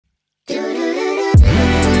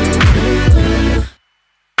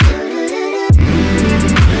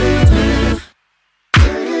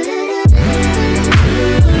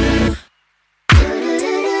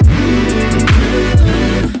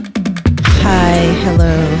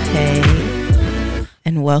Hello, hey,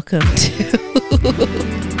 and welcome to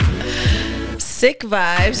Sick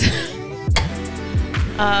Vibes,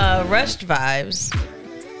 Rushed Vibes.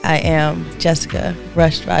 I am Jessica,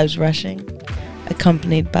 Rushed Vibes Rushing,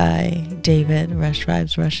 accompanied by David, Rushed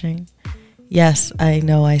Vibes Rushing. Yes, I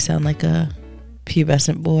know I sound like a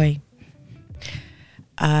pubescent boy.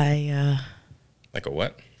 Like a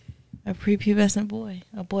what? A prepubescent boy.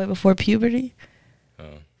 A boy before puberty.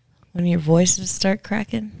 Oh. When your voices start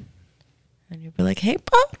cracking. And you'll be like, hey,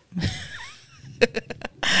 Pop.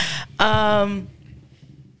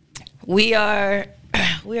 We are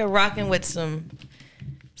rocking with some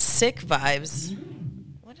sick vibes.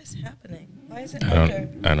 What is happening? Why is it under?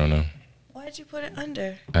 I don't know. Why did you put it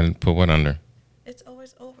under? I didn't put what under? It's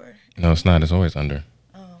always over. No, it's not. It's always under.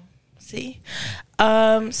 Oh, see?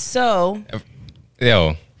 So.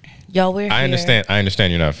 Yo. Y'all, we're I here. I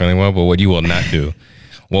understand you're not feeling well, but what you will not do,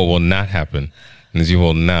 what will not happen, is you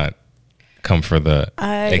will not come for the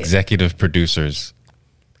executive producer's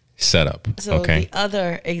setup. So okay? The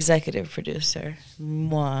other executive producer,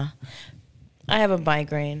 moi, I have a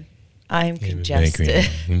migraine. I'm congested.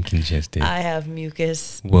 I'm congested. I have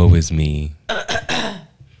mucus. Woe is me.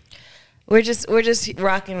 We're just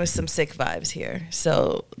rocking with some sick vibes here.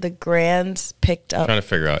 So the Grands picked up. I'm trying to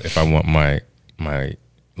figure out if I want my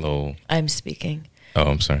little. I'm speaking. Oh,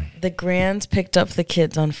 I'm sorry. The Grands picked up the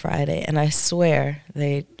kids on Friday, and I swear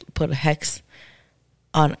they put a hex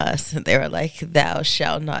on us. They were like, "Thou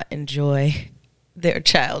shalt not enjoy their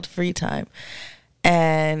child free time,"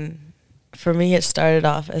 and for me, it started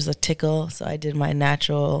off as a tickle. So I did my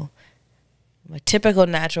typical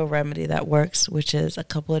natural remedy that works, which is a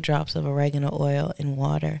couple of drops of oregano oil in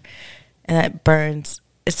water, and that burns.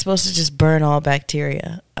 It's supposed to just burn all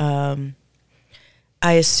bacteria.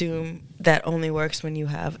 I assume that only works when you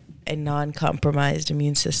have a non-compromised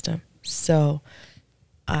immune system. So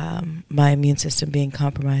my immune system being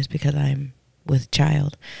compromised because I'm with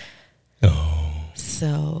child. Oh.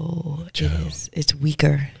 So it's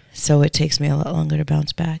weaker. So it takes me a lot longer to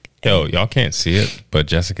bounce back. Yo, y'all can't see it, but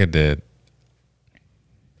Jessica did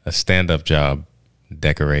a stand-up job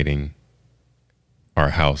decorating our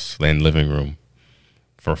house and living room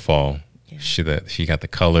for fall. Yeah. She got the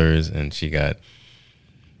colors and she got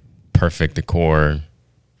perfect decor.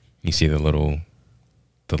 You see the little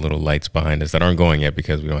lights behind us that aren't going yet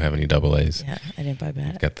because we don't have any double A's. Yeah, I didn't buy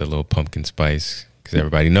that. Got the little pumpkin spice because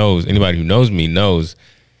everybody knows. Anybody who knows me knows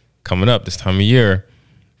coming up this time of year,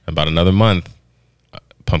 about another month,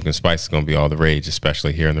 pumpkin spice is going to be all the rage,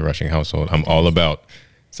 especially here in the Rushing household. I'm all about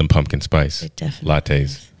some pumpkin spice lattes.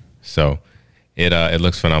 Is. So it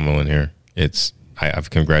looks phenomenal in here. I've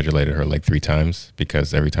congratulated her like 3 times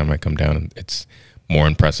because every time I come down, it's more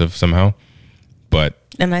impressive somehow.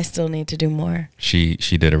 And I still need to do more. She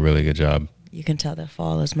did a really good job. You can tell that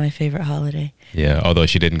fall is my favorite holiday. Yeah, although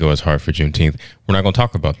she didn't go as hard for Juneteenth. We're not going to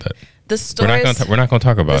talk about that. The stores, we're not going to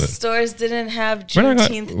talk about it. The stores didn't have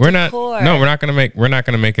Juneteenth decor. We're not going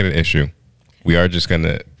to make it an issue. We are just going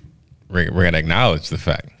to we're going to acknowledge the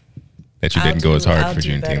fact that you didn't go as hard for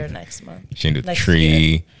Juneteenth. Better next month. She didn't do the tree.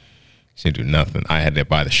 Year. She didn't do nothing. I had to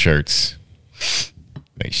buy the shirts.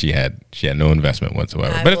 Like she had no investment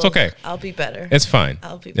whatsoever. But it's okay. I'll be better. It's fine.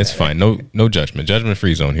 I'll be better. It's fine. No judgment. Judgment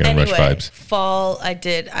free zone here on Rush Vibes. Fall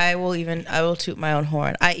I will toot my own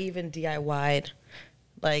horn. I even DIY'd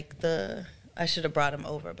like I should have brought them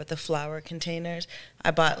over, but the flower containers.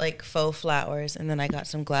 I bought like faux flowers and then I got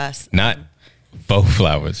some glass. Not faux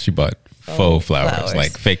flowers. She bought faux flowers,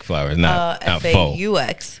 like fake flowers, not faux.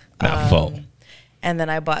 F-A-U-X. Not faux. And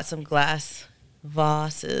then I bought some glass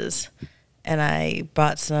vases. And I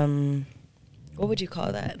bought some, what would you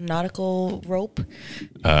call that? Nautical rope?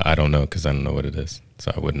 I don't know because I don't know what it is.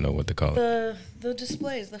 So I wouldn't know what to call it. The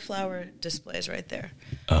displays, the flower displays right there.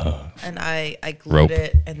 And I glued rope.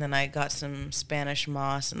 it, and then I got some Spanish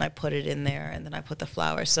moss, and I put it in there, and then I put the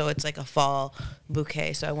flowers. So it's like a fall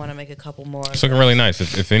bouquet. So I want to make a couple more. It's looking really nice.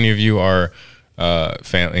 If any of you are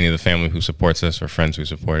any of the family who supports us or friends who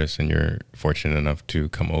support us, and you're fortunate enough to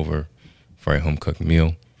come over for a home-cooked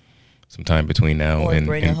meal, sometime between now and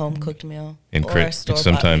bring a home cooked meal or a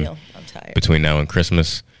store-bought meal. I'm tired. Between now and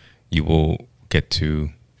Christmas, you will get to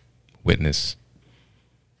witness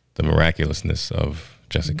the miraculousness of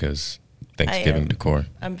Jessica's Thanksgiving decor.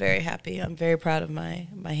 I'm very happy. I'm very proud of my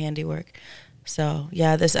handiwork. So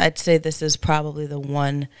yeah, I'd say this is probably the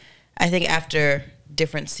one. I think after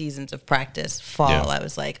different seasons of practice, fall, I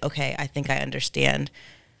was like, okay, I think I understand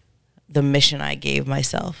the mission I gave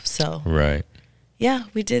myself. So right. yeah,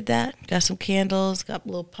 we did that. Got some candles, got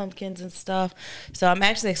little pumpkins and stuff. So I'm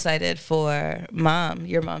actually excited for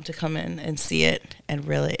your mom, to come in and see it and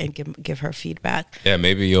really give her feedback. Yeah,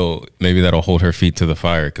 maybe that'll hold her feet to the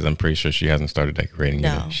fire, because I'm pretty sure she hasn't started decorating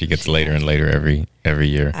yet. She gets later and later every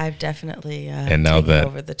year. I've definitely and now taken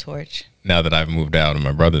over the torch. Now that I've moved out and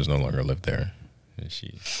my brothers no longer live there,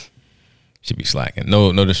 she be slacking.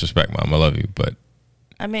 No disrespect, Mom. I love you, but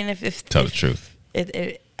I mean, if tell the truth.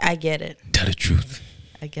 I get it. Tell the truth.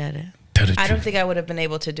 I get it. Tell the truth. I don't think I would have been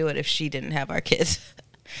able to do it if she didn't have our kids.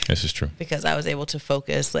 This is true. Because I was able to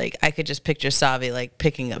focus. Like, I could just picture Savi, like,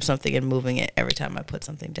 picking up something and moving it every time I put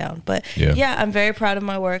something down. But, yeah, I'm very proud of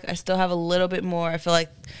my work. I still have a little bit more. I feel like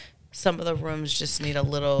some of the rooms just need a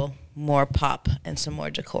little more pop and some more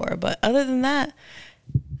decor. But other than that,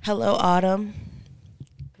 hello, Autumn.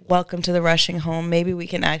 Welcome to the rushing home. Maybe we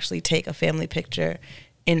can actually take a family picture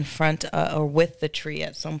in front or with the tree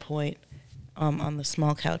at some point on the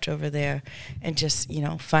small couch over there, and just,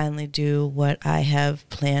 finally do what I have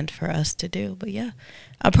planned for us to do. But yeah,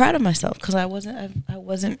 I'm proud of myself, because I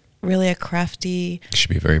wasn't really a crafty, you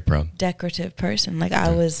should be very proud, decorative person. Like,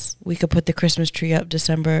 we could put the Christmas tree up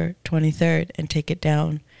December 23rd and take it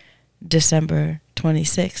down December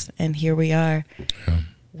 26th, and here we are.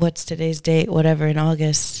 What's today's date? Whatever, in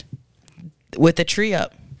August, with the tree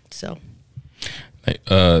up. So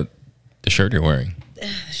the shirt you're wearing. The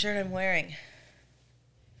shirt I'm wearing.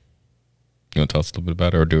 You want to tell us a little bit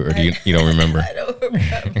about it, or do you don't remember? I don't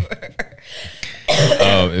remember.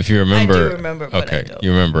 If you remember, I do remember. But okay, I don't.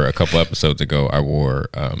 You remember a couple episodes ago, I wore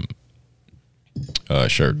a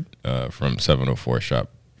shirt from 704 Shop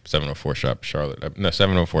Charlotte. No,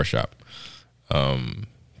 704 Shop.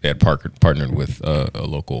 They had partnered with a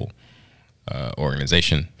local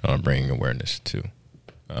organization on bringing awareness to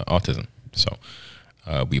autism. So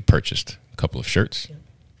we purchased a couple of shirts.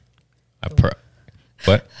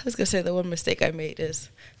 What? I was going to say, the one mistake I made is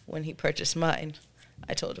when he purchased mine,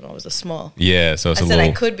 I told him I was a small. Yeah, so I said I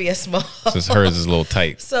could be a small. So hers is a little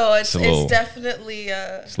tight. So it's definitely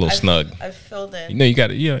it's a little snug. I've filled in. You got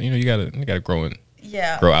to grow in.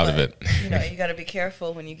 Yeah. Grow out of it. You got to be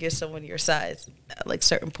careful when you give someone your size, like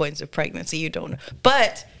certain points of pregnancy, you don't know.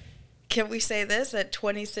 But can we say this? At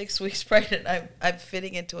 26 weeks pregnant, I'm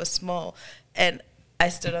fitting into a small, and I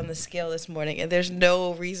stood on the scale this morning, and there's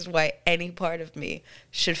no reason why any part of me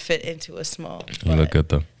should fit into a small. You look good,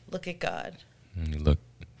 though. Look at God. You look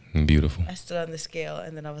beautiful. I stood on the scale,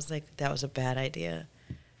 and then I was like, that was a bad idea.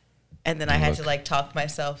 And then I had to, like, talk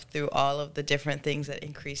myself through all of the different things that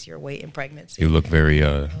increase your weight in pregnancy. You look very.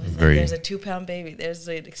 There's a 2-pound baby. There's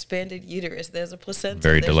an expanded uterus. There's a placenta.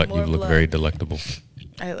 Very delectable. You look very delectable.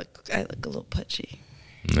 I look a little pudgy.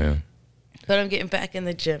 Yeah. But I'm getting back in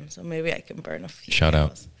the gym, so maybe I can burn a few. Shout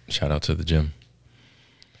out to the gym,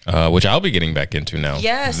 which I'll be getting back into now.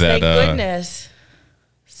 Yes, thank goodness.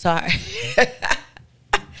 Sorry,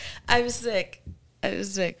 I'm sick. I'm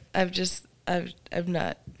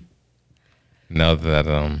not. Now that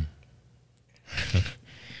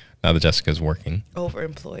now that Jessica's working,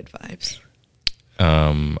 overemployed vibes.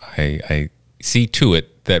 I see to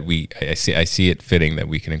it that I see it fitting that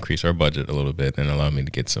we can increase our budget a little bit and allow me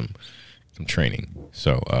to get some training.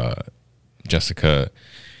 So Jessica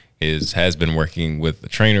has been working with a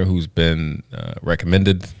trainer who's been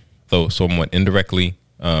recommended, though somewhat indirectly,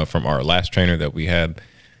 from our last trainer that we had,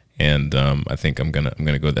 and I think I'm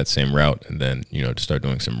gonna go that same route, and then to start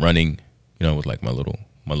doing some running, with like my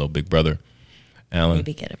little big brother, Alan.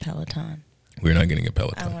 Maybe get a Peloton. We're not getting a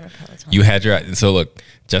Peloton. I want a Peloton. You had so look,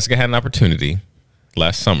 Jessica had an opportunity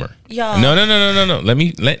last summer. Y'all. No. Let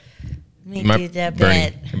me do that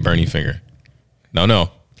bad. Bernie finger. No.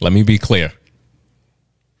 Let me be clear.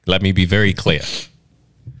 Let me be very clear.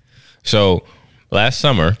 So last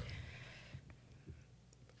summer,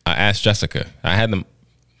 I asked Jessica. I had the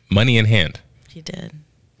money in hand. He did.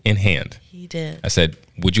 In hand. He did. I said,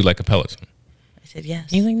 "Would you like a Peloton?" I said yes.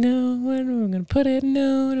 He's like, "No, we're going to put it.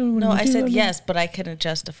 No, I said yes, but I couldn't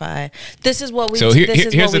justify. This is what we. So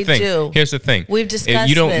here's the we thing. do. Here's the thing. We've discussed. If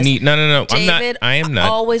you don't this. need. No. David I am not.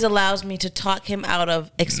 Always allows me to talk him out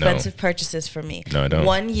of expensive purchases for me. No, I don't.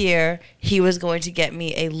 One year he was going to get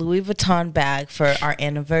me a Louis Vuitton bag for our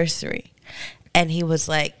anniversary. And he was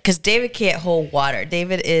like, because David can't hold water.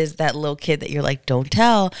 David is that little kid that you're like, don't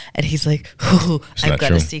tell. And he's like, I've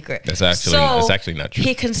got a secret. That's actually not true.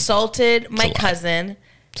 He consulted my cousin.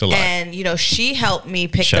 It's a lie. And, she helped me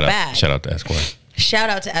pick the bag. Shout out to Esquire. Shout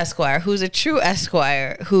out to Esquire, who's a true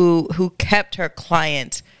Esquire, who kept her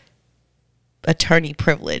client attorney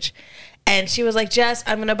privilege. And she was like, Jess,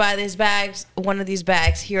 I'm going to buy these bags, one of these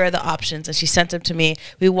bags. Here are the options. And she sent them to me.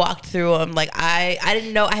 We walked through them. Like, I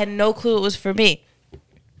didn't know. I had no clue it was for me.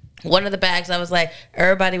 One of the bags, I was like,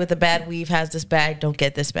 everybody with a bad weave has this bag. Don't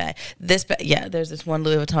get this bag. This bag, yeah, there's this one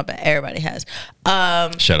Louis Vuitton bag everybody has.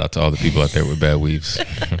 Shout out to all the people out there with bad weaves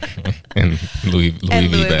and Louis V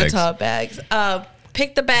bags. Vuitton bags.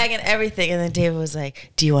 Picked the bag and everything. And then David was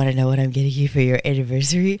like, do you want to know what I'm getting you for your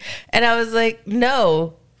anniversary? And I was like,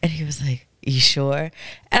 no. And he was like, you sure?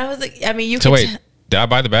 And I was like, I mean, you so can wait, did I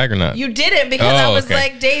buy the bag or not? You didn't, because I was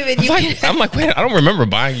like, David, I'm like, wait, I don't remember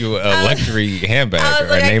buying you a luxury handbag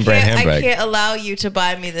or a name brand handbag. I can't allow you to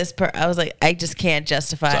buy me this. I was like, I just can't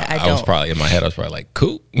justify. So I was probably in my head. I was probably like,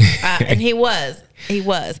 cool. And he was.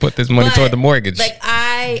 Put this money toward the mortgage. Like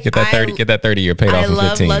get that 30-year paid off in 15.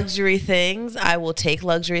 I love luxury things. I will take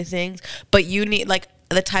luxury things, but you need like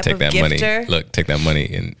the type of gifter. Take that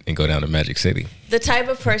money and go down to Magic City. The type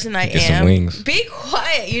of person I get am. Some wings. Be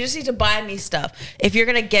quiet. You just need to buy me stuff. If you're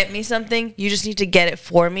gonna get me something, you just need to get it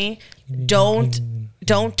for me. Don't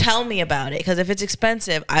tell me about it, because if it's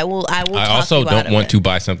expensive, I will. I also don't want to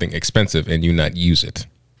buy something expensive and you not use it.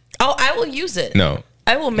 Oh, I will use it. No,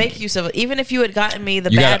 I will make use of it. Even if you had gotten me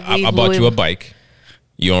the bad weave. I bought you a bike.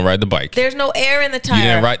 You don't ride the bike. There's no air in the tire. You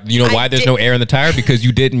didn't ride. You know why there's no air in the tire? Because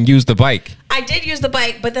you didn't use the bike. I did use the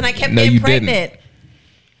bike, but then I kept getting pregnant. Didn't.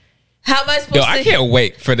 How am I supposed to? I can't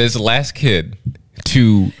wait for this last kid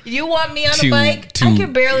to. You want me on a bike? I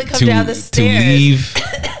can barely come down the stairs.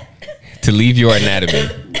 To leave your anatomy.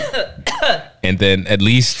 And then at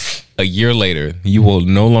least a year later, you will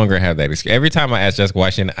no longer have that excuse. Every time I ask Jessica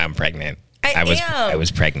why I'm pregnant. I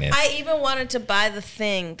was pregnant. I even wanted to buy the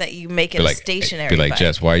thing that you make in a stationary. Be like,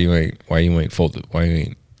 Jess, why you ain't folded? Why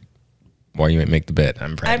you ain't make the bed?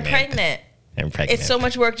 I'm pregnant. It's so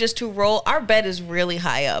much work just to roll. Our bed is really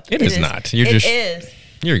high up. It is not.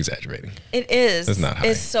 You're exaggerating. It is. It's not high.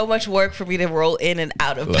 It's so much work for me to roll in and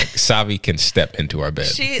out of bed. Like Savi can step into our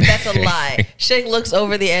bed. That's a lie. She looks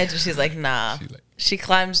over the edge and she's like, nah. She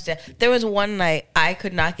climbs down. There was one night I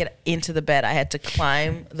could not get into the bed. I had to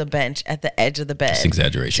climb the bench at the edge of the bed. It's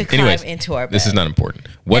exaggeration. To climb into our bed. This is not important.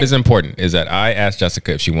 What is important is that I asked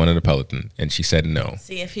Jessica if she wanted a Peloton, and she said no.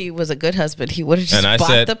 See, if he was a good husband, he would have just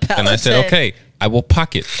bought the Peloton. And I said, okay, I will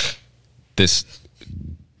pocket this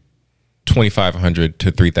 $2,500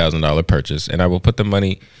 to $3,000 purchase, and I will put the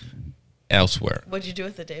money elsewhere. What'd you do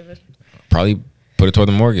with it, David? Probably put it toward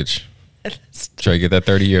the mortgage. Try to get that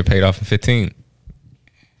 30-year paid off in 15.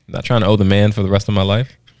 Not trying to owe the man for the rest of my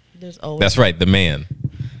life. That's right, the man.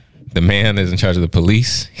 The man is in charge of the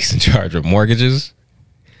police. He's in charge of mortgages,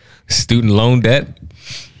 student loan debt.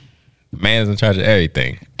 The man is in charge of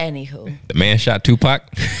everything. Anywho. The man shot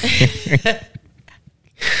Tupac.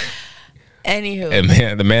 Anywho.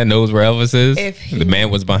 And the man knows where Elvis is. The man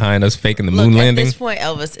was behind us faking the moon landing. At this point,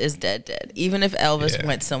 Elvis is dead. Even if Elvis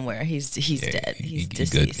went somewhere, he's dead. He's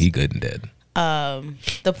deceased. He good and dead.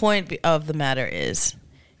 The point of the matter is,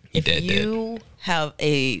 if you have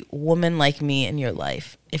a woman like me in your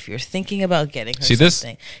life, if you're thinking about getting her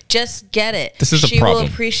something, just get it. This is a problem. She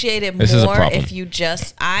will appreciate it more if you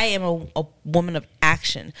just. I am a woman of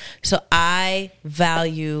action, so I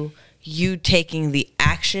value you taking the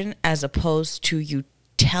action as opposed to you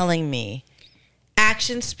telling me.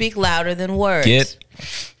 Actions speak louder than words. Get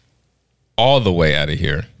all the way out of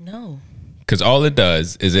here. No. Because all it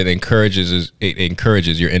does is it encourages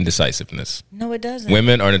your indecisiveness. No, it doesn't.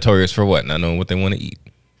 Women are notorious for what? Not knowing what they want to eat.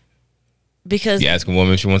 Because you ask a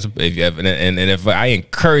woman if she wants to, and if I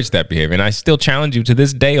encourage that behavior, and I still challenge you to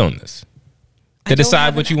this day on this, to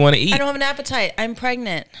decide what you want to eat. I don't have an appetite. I'm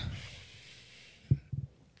pregnant.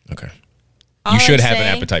 Okay. You should have an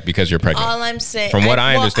appetite because you're pregnant. All I'm saying, from what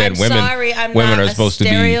I understand, women are supposed to be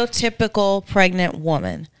stereotypical pregnant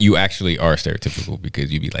woman. You actually are stereotypical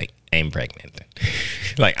because you be like, I'm pregnant.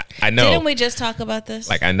 Like, I know. Didn't we just talk about this?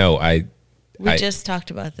 Like, I know. We just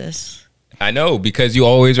talked about this. I know, because you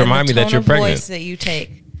always remind me that you're pregnant. Voice that you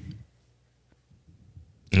take.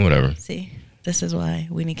 Whatever. See, this is why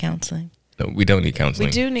we need counseling. No, we don't need counseling.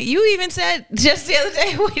 We do need. You even said just the other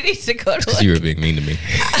day we need to go to. You were being mean to me.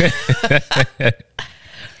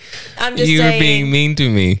 I'm just saying. You were being mean to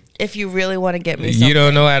me. If you really want to get me something, you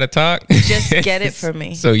don't know how to talk. Just get it for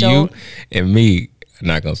me. So you and me are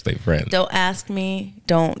not gonna stay friends. Don't ask me.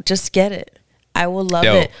 Don't just get it. I will love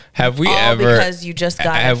it. Have we all ever? Because you just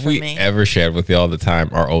got it for me. Have we ever shared with you all the time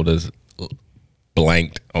our oldest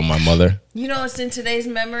blanked on my mother? You know, it's in today's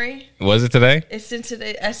memory. Was it today? It's in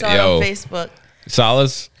today. I saw it on Facebook.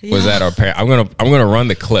 Solace was at our parent. I'm gonna run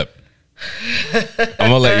the clip. I'm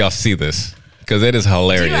gonna let y'all see this because it is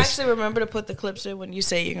hilarious. Do you actually remember to put the clips in when you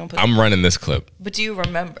say you're gonna put? I'm running this clip. But do you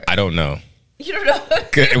remember? I don't know. You don't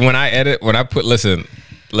know. When I edit, listen,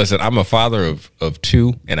 Listen, I'm a father of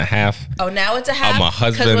 2.5. Oh, now it's a half? I'm a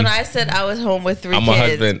husband. Because when I said I was home with 3 I'm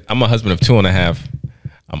kids. I'm a husband of 2.5.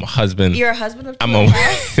 I'm a husband. You're a husband of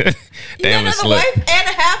 2.5? Damn, you got a wife and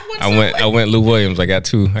a half? I went Lou Williams. I got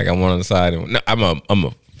 2. I got 1 on the side. No, I'm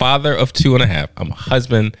a father of 2.5. I'm a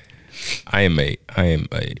husband. I am a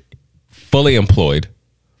fully employed.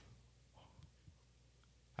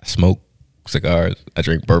 I smoke cigars. I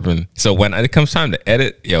drink bourbon. So when it comes time to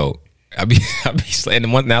edit, I be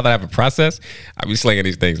slanging one. Now that I have a process, I be slinging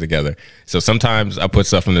these things together. So sometimes I put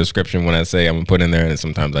stuff in the description when I say I'm gonna put in there, and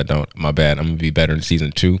sometimes I don't. My bad. I'm gonna be better in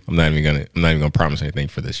season 2. I'm not even gonna promise anything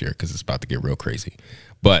for this year because it's about to get real crazy.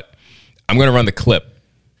 But I'm gonna run the clip.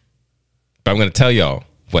 But I'm gonna tell y'all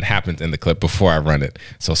what happens in the clip before I run it.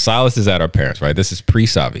 So Solace is at our parents, right? This is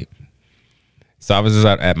pre-Savi. Solace is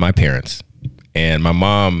at my parents. And my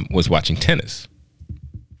mom was watching tennis.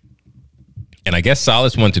 And I guess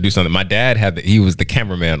Solace wanted to do something. My dad he was the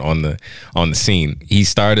cameraman on the scene. He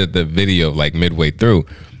started the video like midway through.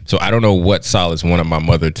 So I don't know what Solace wanted my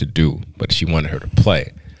mother to do, but she wanted her to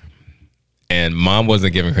play. And mom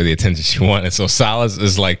wasn't giving her the attention she wanted. So Solace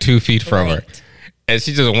is like 2 feet from her. And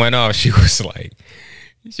she just went off. She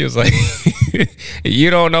was like,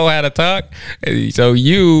 you don't know how to talk. So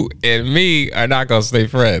you and me are not going to stay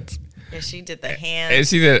friends. And she did the hand. And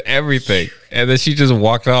she did everything. And then she just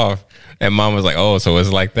walked off. And mom was like, oh, so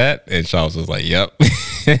it's like that? And Charles was like, yep.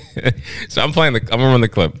 So I'm gonna run the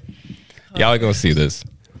clip. Y'all are gonna see this.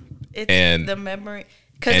 It's the memory.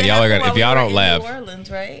 And y'all are gonna, if y'all don't laugh. New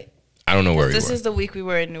Orleans, right? I don't know where this is the week we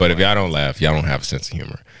were in New But Orleans. if y'all don't laugh, y'all don't have a sense of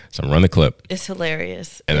humor. So run the clip. It's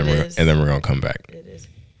hilarious. And then we're gonna come back. It is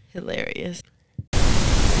hilarious. You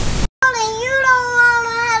don't want to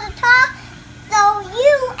know how to talk, so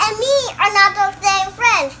you and me are not the same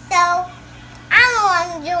friends. So I'm the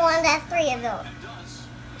one doing that 3 of those.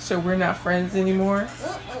 So we're not friends anymore?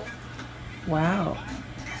 Wow.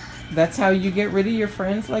 That's how you get rid of your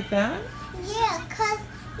friends like that? Yeah, because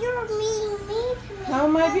you're being mean to me. How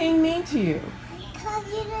am I being mean to you? Because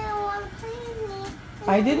you didn't want to play with me.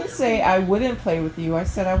 I didn't say I wouldn't play with you. I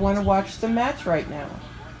said I want to watch the match right now.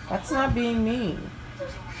 That's not being mean.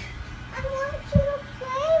 I want you to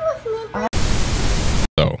play with me.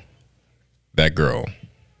 So that girl,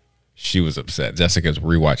 she was upset. Jessica's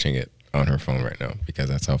rewatching it on her phone right now because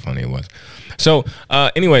that's how funny it was. So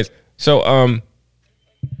anyways, so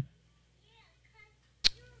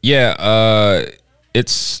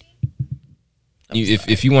it's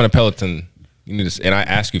if you want a Peloton, you need to, and I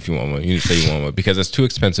ask you if you want one, you need to say you want one because it's too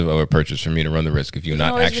expensive of a purchase for me to run the risk if you're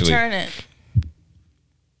not actually return it.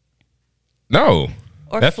 No.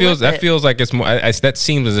 Or that feels like it's more that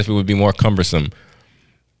seems as if it would be more cumbersome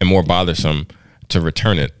and more bothersome to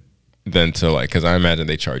return it than to because I imagine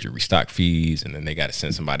they charge you restock fees and then they got to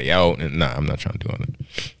send somebody out and nah, I'm not trying to do all that.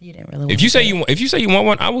 You didn't really. If you say you want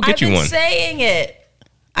one, I will get you one. I've been saying it.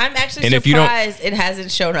 I'm actually surprised it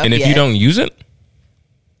hasn't shown up. And if you don't use it,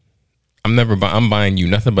 I'm buying you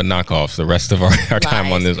nothing but knockoffs the rest of our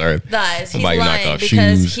time on this earth. Lies. He's lying because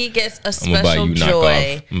shoes. He gets a special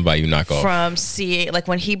joy. I'm gonna buy you knockoff from seeing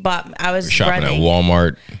when he bought. I was shopping running at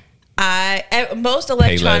Walmart. Most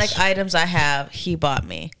electronic items I have, he bought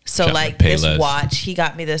me. So this watch, he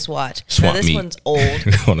got me this watch. Now, this one's old.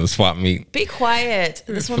 One of the swap meet. Be quiet.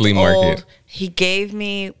 This one's Flea old. market. He gave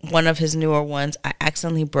me one of his newer ones. I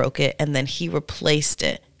accidentally broke it, and then he replaced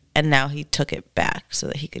it. And now he took it back so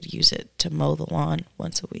that he could use it to mow the lawn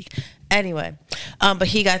once a week. Anyway, but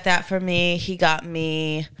he got that for me. He got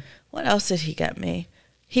me, what else did he get me?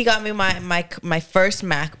 He got me my first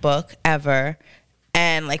MacBook ever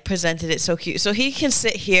and presented it so cute. So he can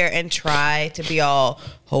sit here and try to be all,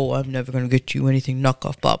 oh, I'm never going to get you anything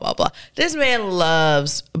knockoff, blah, blah, blah. This man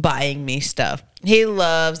loves buying me stuff. He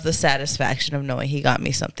loves the satisfaction of knowing he got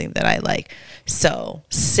me something that I like. So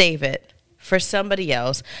save it for somebody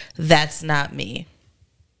else. That's not me.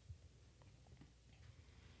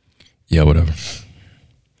 Yeah, whatever.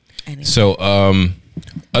 Anyway. So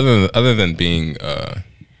other than being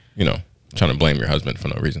trying to blame your husband for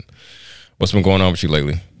no reason, what's been going on with you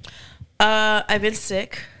lately? I've been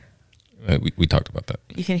sick. We talked about that.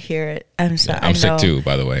 You can hear it. I'm sorry. Yeah, I'm sick too,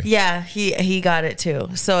 by the way. Yeah, he got it too.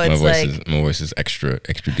 So it's my voice is extra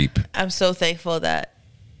deep. I'm so thankful that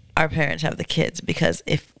our parents have the kids because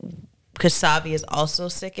Savi is also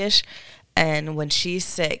sickish, and when she's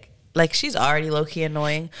sick, she's already low-key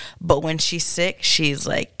annoying, but when she's sick, she's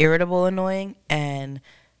irritable annoying, and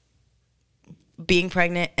being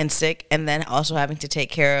pregnant and sick and then also having to take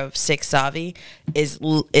care of sick Savi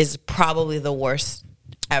is probably the worst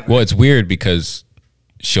ever. Well, it's weird because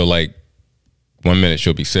she'll 1 minute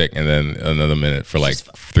she'll be sick, and then another minute for like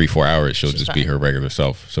 3-4 hours she'll just be fine. her regular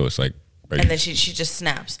self. So it's like, and then she just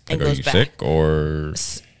snaps and like, goes are you back. sick or?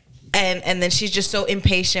 And then she's just so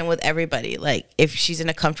impatient with everybody. Like if she's in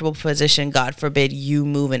a comfortable position, God forbid you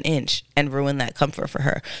move an inch and ruin that comfort for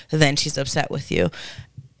her, then she's upset with you.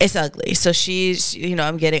 It's ugly. So she's,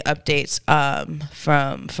 I'm getting updates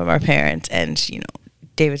from our parents, and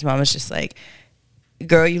David's mom is just like,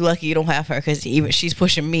 girl, you lucky you don't have her, because even she's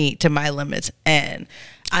pushing me to my limits, and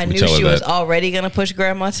I knew she was already gonna push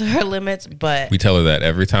grandma to her limits, but we tell her that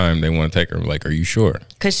every time they want to take her. Like, are you sure?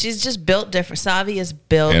 Because she's just built different. Savi is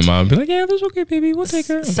built, and mom be like, yeah, that's okay, baby, we'll take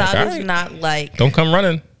her. Savi's not like, don't come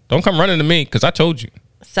running to me, because I told you.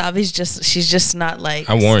 She's just not like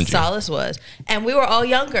I warned you. Solace was, and we were all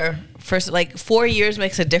younger. First, like 4 years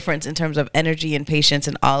makes a difference in terms of energy and patience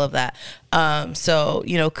and all of that. So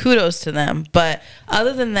kudos to them. But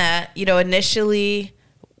other than that, initially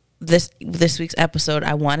this week's episode,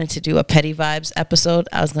 I wanted to do a petty vibes episode.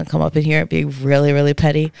 I was gonna come up in here and be really, really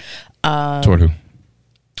petty. Toward who?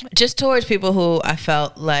 Just towards people who I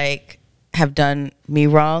felt like have done me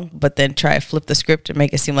wrong, but then try to flip the script and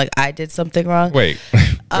make it seem like I did something wrong. Wait.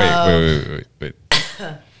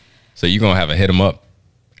 So you gonna have a hit 'em up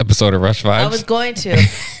episode of Rush Vibes? I was going to,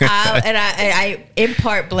 I in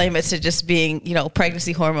part blame it to just being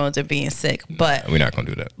pregnancy hormones and being sick, but we're not gonna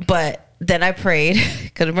do that. But then I prayed,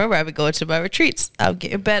 because remember I've been going to my retreats. I'm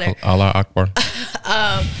getting better. Allah Akbar.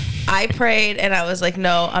 I prayed and I was like,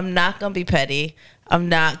 no, I'm not gonna be petty. I'm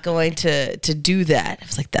not going to do that. I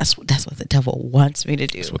was like, that's what the devil wants me to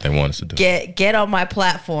do. That's what they want us to do. Get on my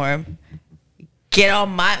platform, get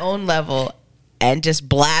on my own level, and just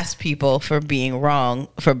blast people for being wrong,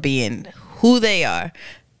 for being who they are.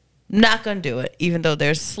 Not gonna do it, even though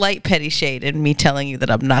there's slight petty shade in me telling you that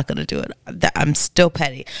I'm not gonna do it. That I'm still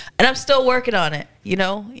petty, and I'm still working on it.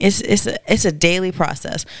 It's a daily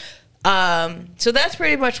process. So that's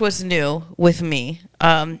pretty much what's new with me.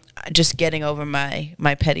 Just getting over my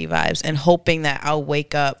petty vibes and hoping that I'll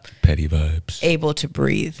wake up petty vibes, able to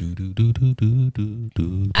breathe.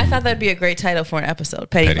 I thought that'd be a great title for an episode,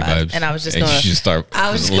 petty vibes. And I was just going to start.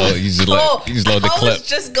 I was load the clip.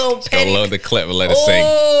 Just go petty. Load the clip and let it sing.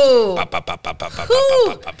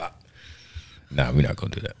 Nah, we're not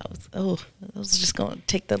gonna do that. I was just gonna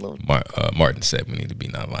take that little. Martin said we need to be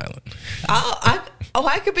nonviolent.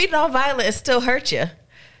 I could be nonviolent and still hurt you,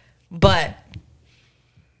 but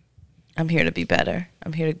I'm here to be better.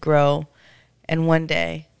 I'm here to grow, and one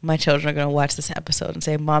day my children are gonna watch this episode and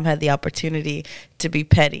say, "Mom had the opportunity to be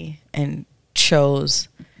petty and chose.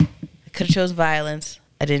 I could have chose violence.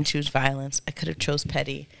 I didn't choose violence. I could have chose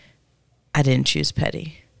petty. I didn't choose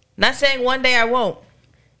petty. Not saying one day I won't."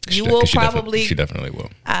 You will probably. She definitely will.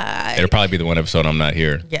 It'll probably be the one episode I'm not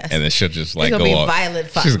here. Yes. And then she'll just like go off. Violent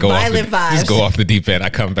vibes. Just go off the deep end. I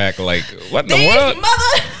come back like, what the world? world?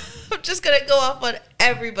 I'm just gonna go off on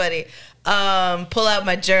everybody. Pull out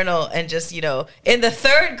my journal and just in the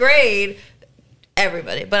 3rd grade,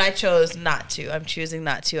 everybody. But I chose not to. I'm choosing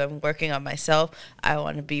not to. I'm working on myself. I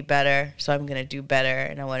want to be better, so I'm gonna do better,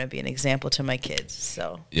 and I want to be an example to my kids.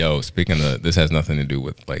 So. Yo, speaking of, this has nothing to do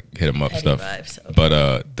with like hit 'em up petty stuff. Vibes. Okay.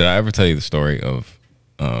 But did I ever tell you the story of?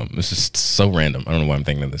 This is so random. I don't know why I'm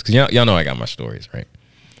thinking of this, because y'all know I got my stories, right?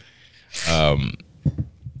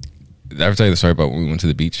 Did I ever tell you the story about when we went to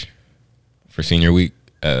the beach for senior week,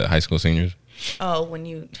 high school seniors? Oh, when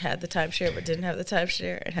you had the timeshare but didn't have the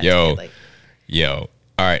timeshare. And had Yo. to Yo,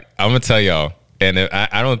 all right, I'm gonna tell y'all, and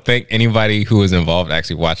I don't think anybody who is involved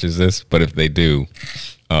actually watches this, but if they do,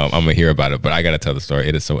 I'm gonna hear about it. But I gotta tell the story.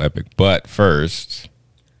 It is so epic. But first,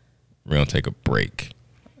 we're gonna take a break.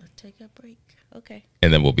 Take a break. Okay.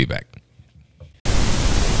 And then we'll be back.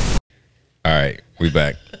 All right, we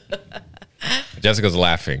back. Jessica's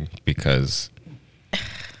laughing because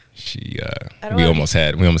we almost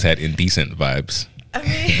had indecent vibes. I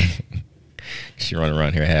mean. She running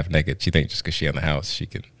around here half naked. She thinks just because she in the house, she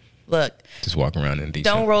can just walk around indecent.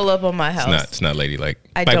 Don't roll up on my house. It's not ladylike.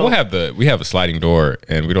 We have a sliding door,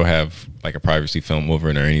 and we don't have like a privacy film over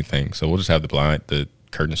it or anything. So we'll just have the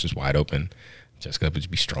curtains just wide open. Jessica would just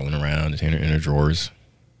be strolling around in her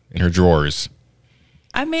drawers.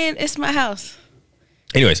 I mean, it's my house.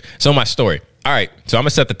 Anyways, so my story. All right, so I'm gonna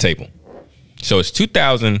set the table. So it's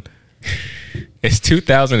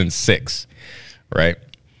 2006, right?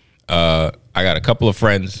 I got a couple of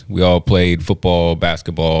friends. We all played football,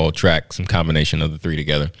 basketball, track, some combination of the three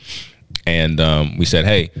together. And we said,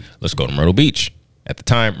 hey, let's go to Myrtle Beach. At the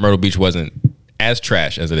time, Myrtle Beach wasn't as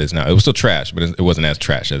trash as it is now. It was still trash, but it wasn't as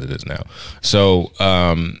trash as it is now. So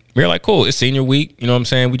we were like, cool, it's senior week. You know what I'm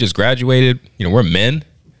saying? We just graduated. We're men.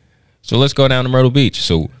 So let's go down to Myrtle Beach.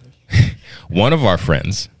 So One of our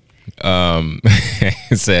friends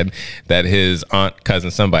said that his aunt,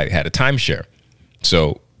 cousin, somebody had a timeshare.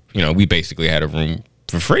 So, we basically had a room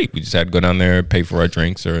for free. We just had to go down there, pay for our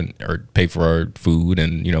drinks or pay for our food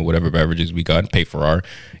and, whatever beverages we got, and pay for our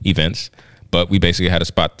events. But we basically had a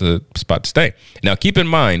spot to stay. Now, keep in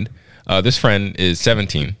mind, this friend is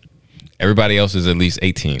 17. Everybody else is at least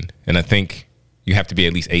 18. And I think you have to be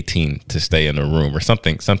at least 18 to stay in a room or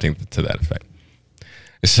something to that effect.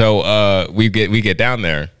 So we get down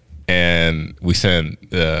there and we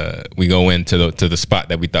go into the spot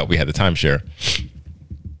that we thought we had the timeshare.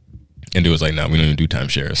 And dude was like, no, we don't even do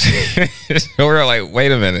timeshares. So we were like,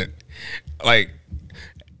 wait a minute. Like,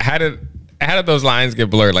 how did those lines get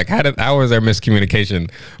blurred? Like, how was there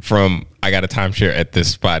miscommunication from I got a timeshare at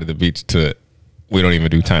this spot at the beach to we don't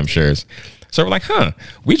even do timeshares? So we're like,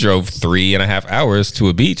 we drove 3.5 hours to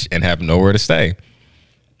a beach and have nowhere to stay.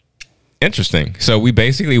 Interesting. So we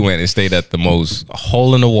basically went and stayed at the most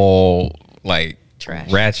hole in the wall, like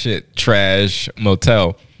ratchet trash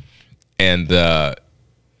motel. And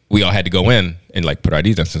we all had to go in and like put our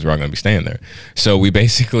IDs in since we're all going to be staying there. So we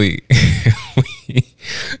basically,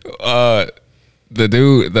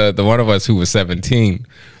 the one of us who was 17,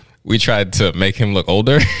 we tried to make him look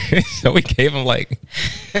older. So we gave him like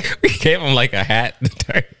a hat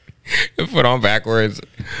to put on backwards.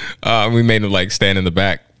 We made him like stand in the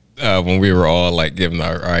back when we were all like giving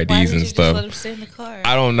our IDs and stuff. Why did you just let him stay in the car?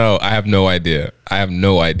 I don't know. I have no idea.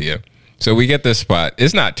 So we get this spot.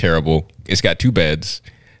 It's not terrible. It's got 2 beds.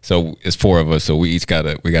 So it's 4 of us. So we each got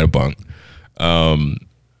a bunk. And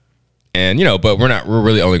but we're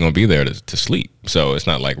really only going to be there to sleep. So it's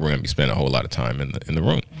not like we're going to be spending a whole lot of time in the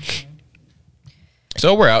room. Mm-hmm.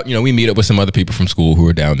 So we're out, we meet up with some other people from school who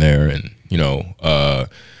are down there. And,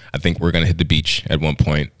 I think we're going to hit the beach at one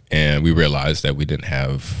point. And we realized that we didn't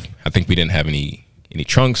have any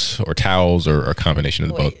trunks or towels or a combination of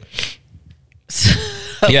the both.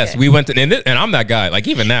 Okay. Yes, we went to, and I'm that guy. Like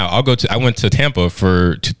even now, I went to Tampa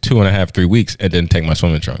for 2.5-3 weeks and didn't take my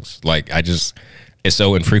swimming trunks. Like it's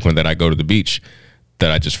so infrequent that I go to the beach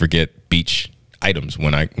that I just forget beach items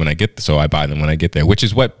when I get, so I buy them when I get there, which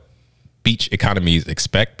is what beach economies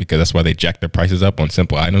expect, because that's why they jack their prices up on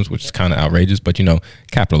simple items, which is kind of outrageous, but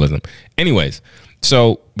capitalism. Anyways,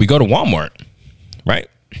 so we go to Walmart, right?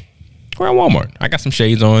 We're at Walmart. I got some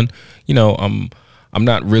shades on, I'm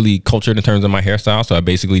not really cultured in terms of my hairstyle, so I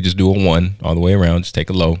basically just do a 1 all the way around, just take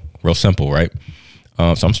a low, real simple, right?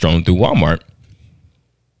 So I'm strolling through Walmart,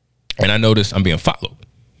 and I notice I'm being followed,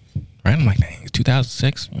 right? I'm like, dang, it's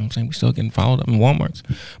 2006. You know what I'm saying? We still getting followed up in Walmarts.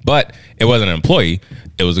 But it wasn't an employee.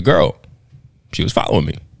 It was a girl. She was following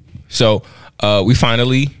me. So we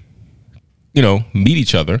finally, meet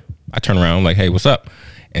each other. I turn around like, hey, what's up?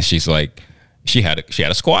 And she's like, she had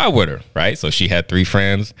a squad with her, right? So she had 3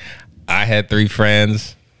 friends. I had 3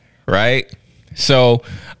 friends, right? So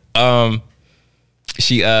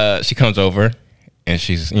she comes over and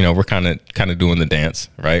she's, we're kind of doing the dance,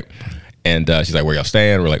 right? And she's like, where y'all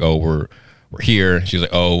staying? We're like, oh, we're here. She's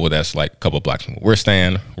like, oh, well, that's like a couple of blocks from where we're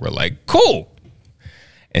staying. We're like, cool.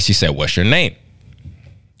 And she said, what's your name?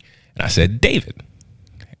 And I said, David.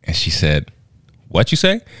 And she said, what you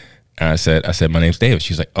say? And I said, my name's David.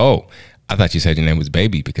 She's like, oh, I thought you said your name was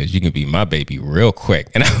Baby because you can be my baby real quick.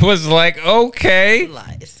 And I was like, okay.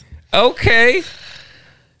 Lies. Okay.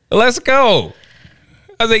 Let's go.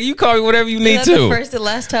 I was like, you call me whatever you need to. The first and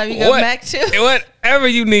last time you go back to. Whatever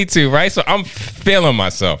you need to, right? So I'm feeling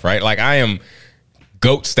myself, right? Like I am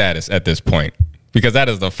GOAT status at this point, because that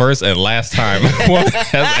is the first and last time a woman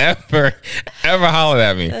has ever hollered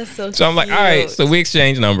at me. That's so I'm like, all right. So we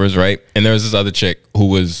exchanged numbers, right? And there was this other chick who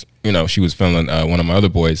was, she was feeling one of my other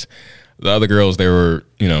boys. The other girls, they were,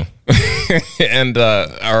 and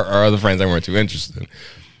our other friends, they weren't too interested.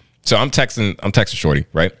 So I'm texting Shorty,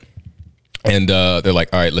 right? And they're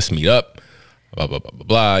like, all right, let's meet up. Blah blah blah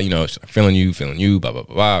blah blah. Feeling you, blah blah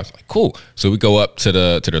blah blah. It's like, cool. So we go up to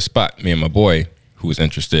the spot. Me and my boy, who was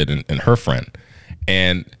interested in her friend,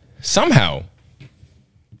 and somehow,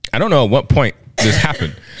 I don't know at what point this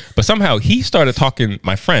happened, but somehow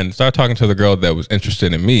my friend started talking to the girl that was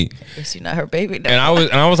interested in me. I guess you're not her baby now.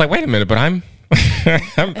 And I was like, wait a minute, but I'm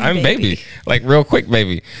baby, like real quick,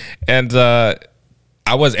 baby. And I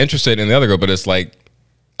was interested in the other girl, but it's like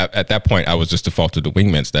at that point I was just defaulted to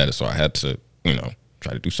wingman status, so I had to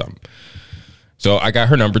try to do something. So I got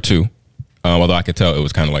her number too, although I could tell it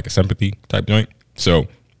was kind of like a sympathy type joint. So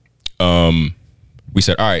we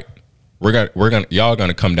said, all right, y'all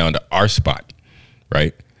gonna come down to our spot,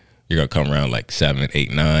 right? You're gonna come around like 7,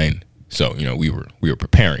 8, 9. So we were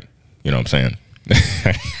preparing. You know what I'm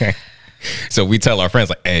saying? So we tell our friends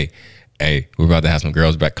like, hey, hey, we're about to have some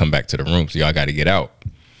girls come back to the room, so y'all got to get out.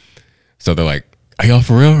 So they're like, are y'all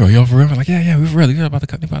for real? Are y'all for real? I'm like, yeah, we're really about to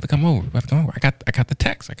come over. I got the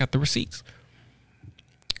text. I got the receipts.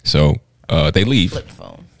 So they leave. Flip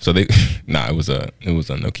phone. So they it was a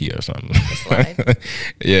Nokia or something.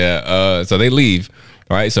 Yeah. So they leave.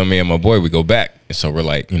 All right. So me and my boy, we go back. And so we're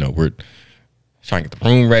like, we're trying to get the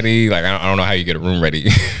room ready. Like I don't know how you get a room ready.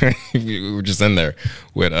 We were just in there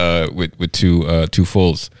with two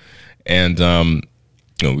fulls, and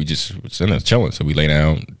we just in there chilling. So we lay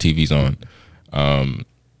down, TV's on.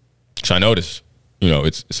 So I noticed,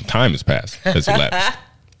 it's some time has passed, has elapsed.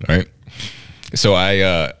 All right. So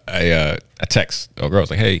I text a girl. I was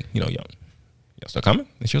like, hey, y'all still coming?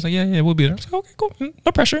 And she was like, yeah, we'll be there. I was like, okay, cool.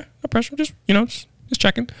 No pressure. Just, just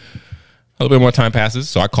checking. A little bit more time passes.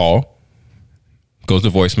 So I call. Goes to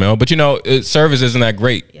voicemail. But, service isn't that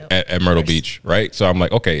great at Myrtle Beach, right? So I'm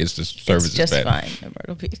like, okay, it's just service is just bad. fine at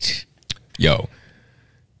Myrtle Beach. Yo,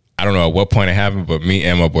 I don't know at what point it happened, but me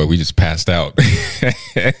and my boy, we just passed out.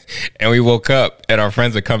 And we woke up, and our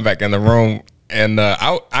friends had come back in the room. And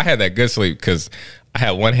I had that good sleep because I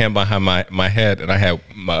had one hand behind my head and I had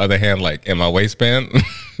my other hand like in my waistband.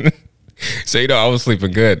 So, I was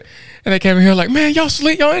sleeping good. And they came in here like, man, y'all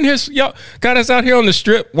sleep. Y'all in here. Y'all got us out here on the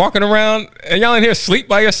strip walking around and y'all in here sleep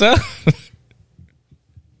by yourself.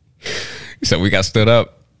 So we got stood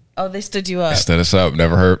up. Oh, they stood you up. They stood us up.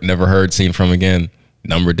 Never heard, seen from again.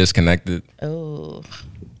 Number disconnected. Oh.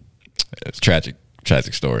 It's tragic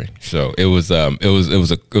story. So it was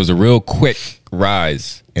a real quick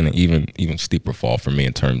rise and an even steeper fall for me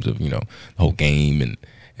in terms of the whole game and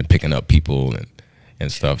picking up people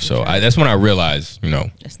and stuff. So that's when I realized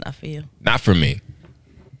it's not for you. Not for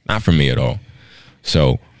me at all.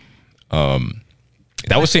 So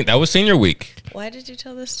that was senior week. Why did you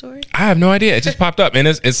tell this story? I have no idea. It just popped up and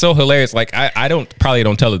it's so hilarious. Like I probably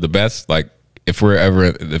don't tell it the best. Like if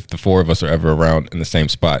the four of us are ever around in the same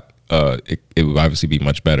spot. It would obviously be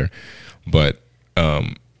much better, but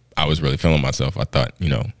I was really feeling myself. I thought,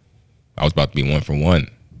 I was about to be 1 for 1,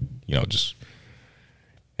 just,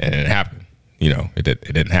 and it happened. It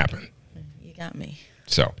didn't happen. You got me.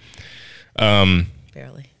 So,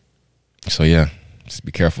 barely. So yeah, just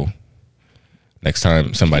be careful. Next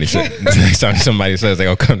time somebody says they're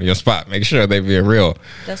gonna come to your spot, make sure they be real.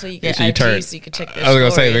 That's what you get. IG, so you can check their I was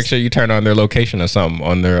gonna stories. say, make sure you turn on their location or something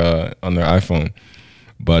on their iPhone.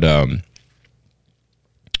 But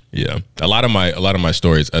yeah, a lot of my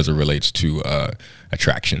stories as it relates to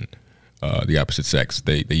attraction, the opposite sex,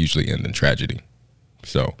 they usually end in tragedy.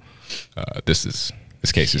 So this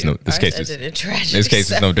case is no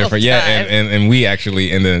different. Yeah, and we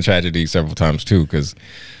actually ended in tragedy several times too because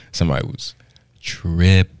somebody was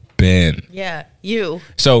tripping. Yeah, you.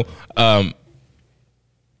 So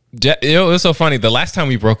it's so funny. The last time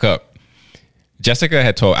we broke up, Jessica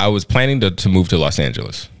had told I was planning to move to Los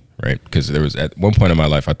Angeles, right? Because there was at one point in my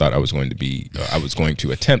life I thought I was going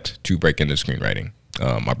to attempt to break into screenwriting.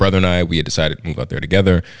 My brother and I, we had decided to move out there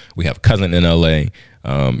together. We have a cousin in LA.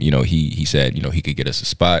 He said he could get us a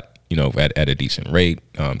spot at a decent rate.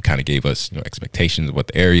 Kind of gave us expectations of what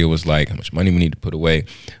the area was like, how much money we need to put away.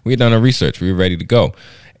 We had done our research. We were ready to go.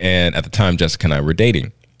 And at the time, Jessica and I were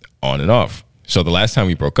dating on and off. So the last time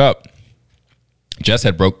we broke up,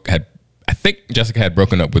 I think Jessica had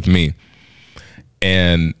broken up with me,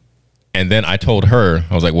 and then I told her,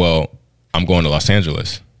 I was like, well, I'm going to Los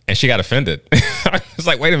Angeles, and she got offended. I was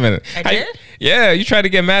like, wait a minute. I did? Yeah, you tried to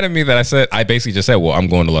get mad at me that I basically just said, well, I'm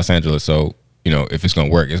going to Los Angeles, so if it's gonna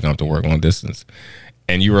work, it's gonna have to work long distance.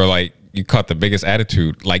 And you were like, you caught the biggest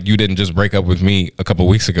attitude, like you didn't just break up with me a couple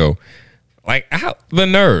weeks ago. Like, how the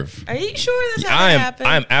nerve? Are you sure that's how it happened?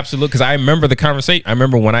 I'm absolute, because I remember the conversation. I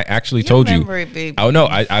remember when I actually told you. It, baby. Oh no,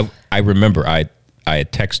 I remember I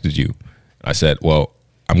had texted you. I said, well,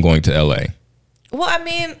 I'm going to LA. Well, I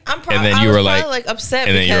mean, I'm probably. And then I you was were probably like upset.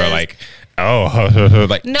 And then you were like, oh,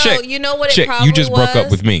 like no, chick, you know what? Chick, It probably you just broke up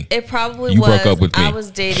with me. It probably you was. Broke up with me. I was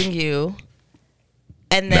dating you.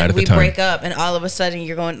 And then we break up, and all of a sudden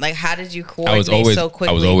you're going, like, how did you coordinate so quickly?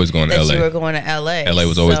 I was always going to LA. You were going to LA. LA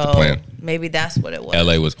was always the plan. Maybe that's what it was.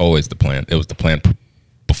 LA was always the plan. It was the plan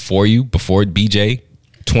before BJ,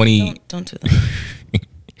 20. Don't do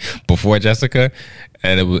that. Before Jessica,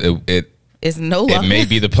 and it is no longer. It may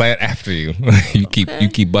be the plan after you. you keep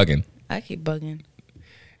bugging. I keep bugging.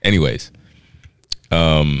 Anyways,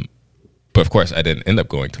 but of course I didn't end up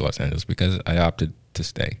going to Los Angeles because I opted to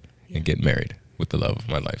stay and get married with the love of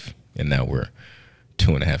my life, and now we're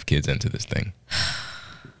 2.5 kids into this thing.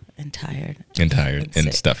 And tired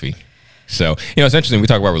and stuffy. So it's interesting. We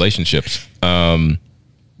talk about relationships.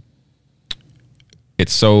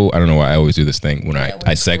 it's so, I don't know why I always do this thing when Yeah, when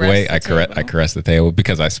I you segue, caress the I table. caress the table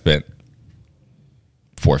because I spent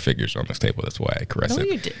 4 figures on this table. That's why I caress No, it.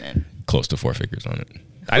 you didn't. Close to 4 figures on it.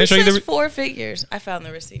 I Who didn't show you says the. 4 figures? I found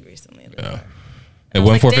the receipt recently. In the car. It I was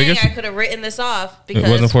wasn't like, 4 dang, figures. I could have written this off because It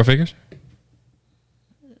wasn't 4 figures.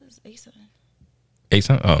 It was 8 something. 8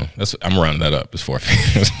 something. Oh, I'm rounding that up. It's 4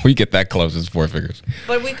 figures. We get that close. It's 4 figures.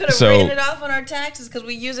 But we could have So- written it off on our taxes because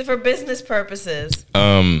we use it for business purposes.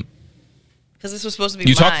 Because this was supposed to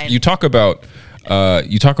be mine. You talk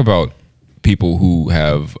about people who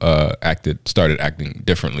have started acting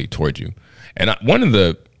differently towards you, and one of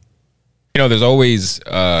the, there's always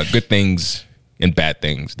good things and bad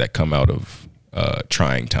things that come out of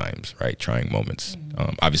trying times, right? Trying moments.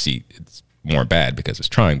 Obviously, it's more bad because it's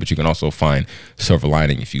trying, but you can also find silver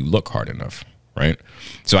lining if you look hard enough, right?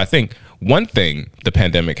 So I think one thing the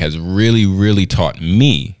pandemic has really, really taught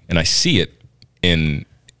me, and I see it in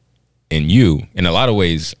you in a lot of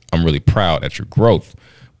ways. I'm really proud at your growth,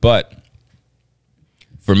 but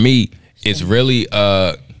for me, it's really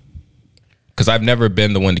because I've never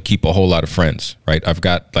been the one to keep a whole lot of friends, right? I've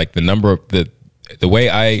got like the number of the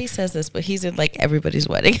way He says this, but he's in like everybody's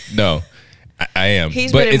wedding. no, I am.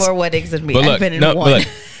 He's But been in it's- more weddings than me. But look, I've been in no, one. but look,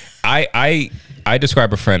 I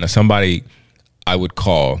describe a friend as somebody I would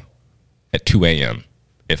call at 2 a.m.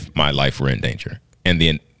 if my life were in danger, and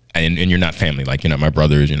you're not family, like you're not my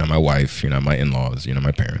brothers, you're not my wife, you're not my in-laws, you're not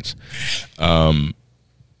my parents,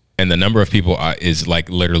 and the number of people is like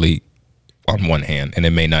literally on one hand, and I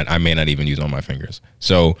may not even use on my fingers.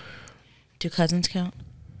 So Do cousins count?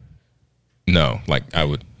 no, like I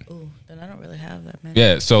would. Ooh, then I don't really have that many.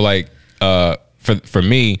 Yeah, so like for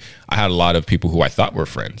me, I had a lot of people who I thought were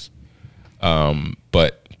friends,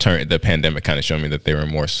 but the pandemic kind of showed me that they were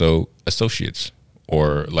more so associates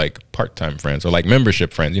or like part-time friends or like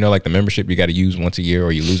membership friends. Like the membership you got to use once a year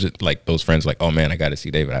or you lose it. Like those friends, like, oh man, I got to see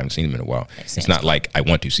David. I haven't seen him in a while. It's not like I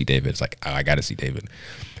want to see David. It's like I got to see David.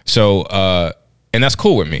 So and that's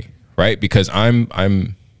cool with me, right? Because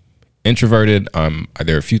I'm introverted.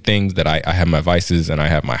 There are a few things that I have my vices and I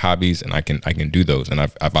have my hobbies and I can do those. And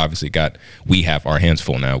I've obviously we have our hands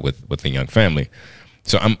full now with the young family.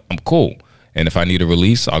 So I'm cool. And if I need a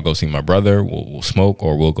release, I'll go see my brother. We'll smoke,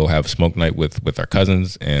 or we'll go have a smoke night with our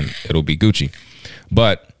cousins, and it'll be Gucci.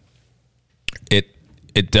 But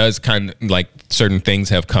it does kind of like certain things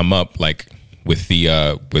have come up, like with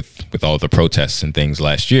the with all the protests and things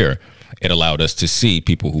last year. It allowed us to see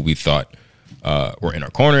people who we thought were in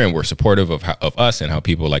our corner and were supportive of us and how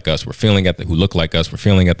people like us were feeling who look like us were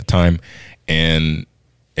feeling at the time, and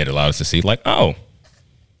it allowed us to see like, oh,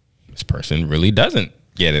 this person really doesn't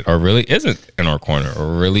get it, or really isn't in our corner,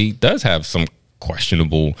 or really does have some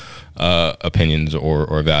questionable opinions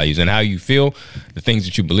or values. And how you feel, the things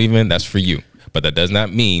that you believe in, that's for you. But that does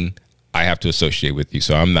not mean I have to associate with you.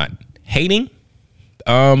 So I'm not hating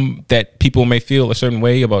that people may feel a certain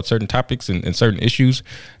way about certain topics and certain issues.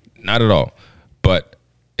 Not at all. But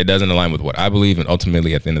it doesn't align with what I believe. And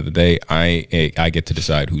ultimately, at the end of the day, I get to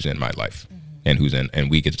decide who's in my life, and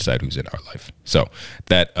and we get to decide who's in our life. So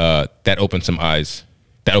that opened some eyes.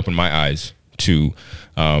 That opened my eyes to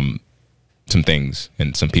some things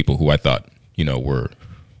and some people who I thought,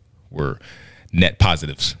 were net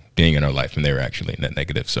positives being in our life, and they were actually net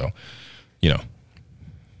negatives. So,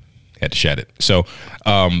 had to shed it. So,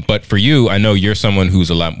 but for you, I know you're someone who's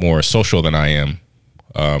a lot more social than I am,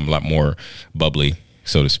 a lot more bubbly,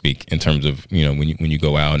 so to speak, in terms of, when you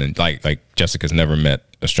go out and like Jessica's never met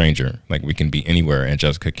a stranger. Like we can be anywhere and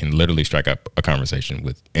Jessica can literally strike up a conversation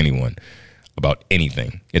with anyone about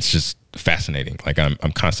anything. It's just fascinating. Like I'm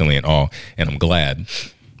constantly in awe, and I'm glad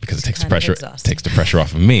because it takes the pressure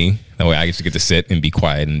off of me. That way I just get to sit and be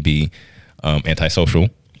quiet and be antisocial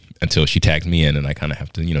until she tags me in, and I kind of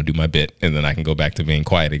have to, do my bit, and then I can go back to being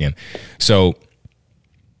quiet again. So,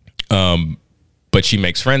 but she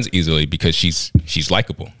makes friends easily because she's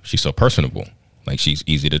likable. She's so personable. Like she's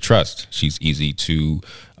easy to trust. She's easy to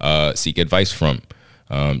seek advice from.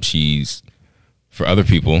 She's, for other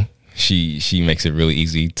people, she makes it really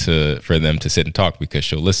easy for them to sit and talk because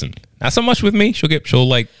she'll listen. Not so much with me. She'll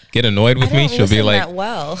like get annoyed with me. She'll be like, that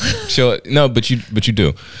well. but you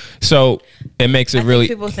do. So it makes it really.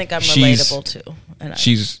 People think I'm relatable too. And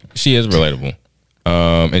she is relatable,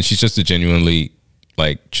 and she's just a genuinely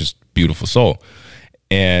like just beautiful soul,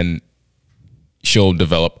 and she'll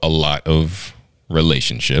develop a lot of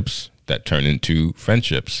relationships that turn into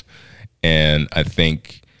friendships. And I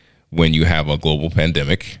think when you have a global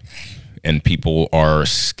pandemic and people are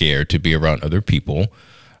scared to be around other people,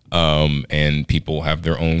 and people have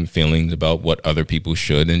their own feelings about what other people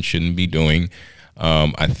should and shouldn't be doing,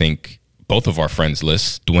 I think both of our friends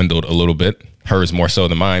lists dwindled a little bit hers more so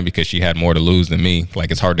than mine because she had more to lose than me.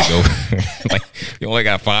 Like, it's hard to go. Like, you only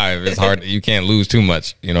got 5. It's hard. You can't lose too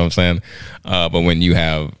much. You know what I'm saying? But when you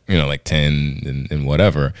have, you know, like 10 and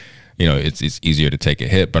whatever, you know, it's easier to take a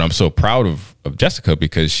hit. But I'm so proud of Jessica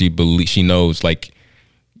because she knows, like,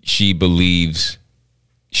 she believes,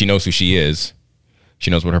 she knows who she is. She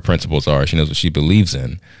knows what her principles are. She knows what she believes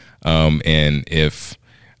in. And if,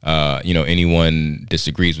 you know, anyone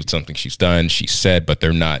disagrees with something she's done, she said, but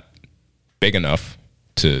they're not big enough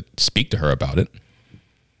to speak to her about it.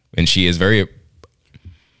 And she is very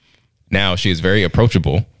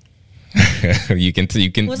approachable. you can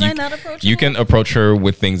I not approachable? You can approach her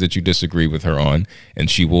with things that you disagree with her on, and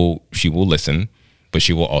she will listen, but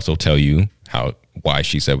she will also tell you why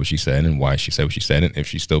she said what she said and why she said what she said, and if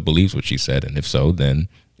she still believes what she said, and if so, then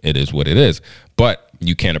it is what it is. But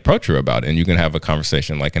you can't approach her about it, and you can have a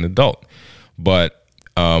conversation like an adult. But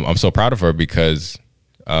I'm so proud of her because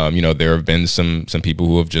you know, there have been some people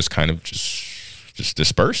who have just kind of just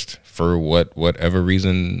dispersed for whatever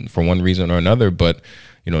reason, for one reason or another. But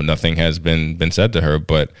you know, nothing has been said to her.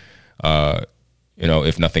 But you know,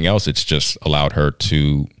 if nothing else, it's just allowed her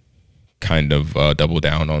to kind of double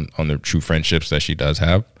down on the true friendships that she does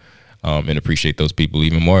have, and appreciate those people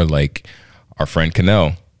even more. Like our friend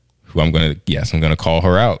Kanell, who I'm gonna call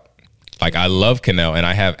her out. Like, I love Kanell, and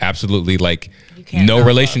I have absolutely like no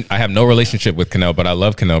relation. I have no relationship with Kanell, but I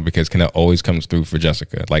love Kanell because Kanell always comes through for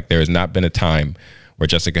Jessica. Like, there has not been a time where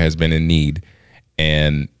Jessica has been in need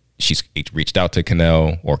and she's reached out to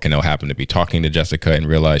Kanell, or Kanell happened to be talking to Jessica and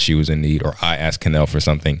realized she was in need, or I asked Kanell for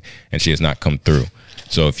something and she has not come through.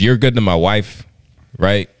 So if you're good to my wife,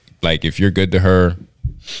 right? Like, if you're good to her,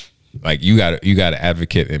 like, you got to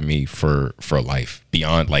advocate in me for life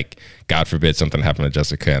beyond, like, God forbid something happened to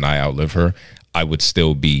Jessica and I outlive her, I would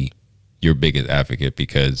still be your biggest advocate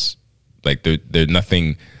because, like, there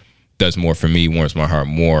nothing does more for me, warms my heart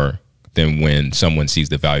more than when someone sees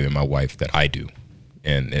the value in my wife that I do,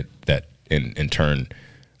 and that in turn,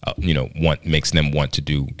 you know, makes them want to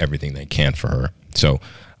do everything they can for her. So,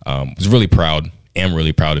 was really proud. Am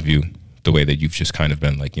really proud of you, the way that you've just kind of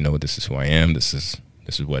been like, you know, this is who I am. This is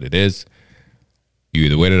what it is. You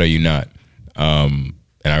either with it or you not.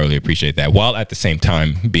 And I really appreciate that, while at the same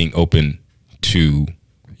time being open to,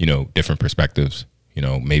 you know, different perspectives, you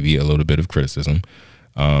know, maybe a little bit of criticism,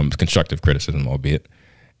 constructive criticism, albeit,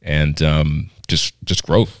 and just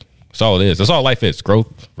growth. That's all it is. That's all life is: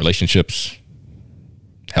 growth, relationships,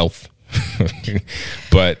 health.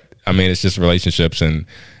 But I mean, it's just relationships and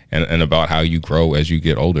about how you grow as you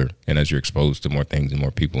get older and as you're exposed to more things and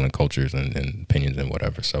more people and cultures and opinions and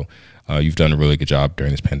whatever. So you've done a really good job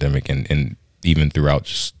during this pandemic and even throughout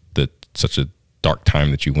just such a dark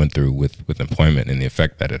time that you went through with employment and the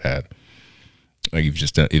effect that it had. Like, you've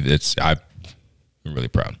just done, I'm really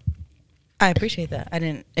proud. I appreciate that. I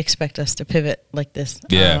didn't expect us to pivot like this.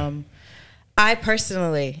 Yeah. I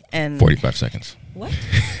personally, and 45 seconds. What?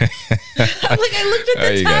 I looked at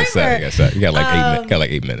the you timer. You got like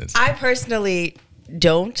 8 minutes. I personally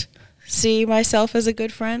don't see myself as a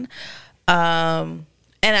good friend. And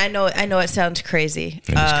I know it sounds crazy. It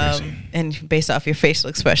is crazy. And based off your facial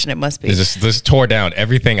expression, it must be. This tore down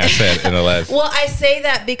everything I said in the last. Well, I say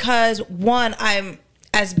that because, one, I'm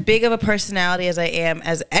as big of a personality as I am,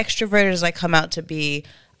 as extroverted as I come out to be,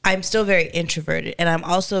 I'm still very introverted, and I'm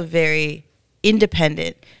also very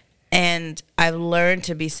independent. And I've learned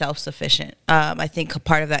to be self-sufficient. I think a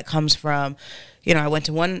part of that comes from, you know, I went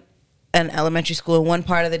to an elementary school in one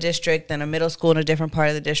part of the district, then a middle school in a different part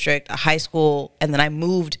of the district, a high school, and then I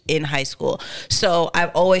moved in high school. So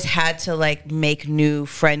I've always had to, like, make new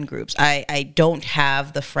friend groups. I don't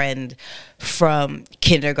have the friend from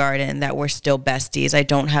kindergarten that we're still besties. I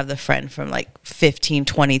don't have the friend from like 15,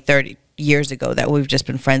 20, 30 years ago that we've just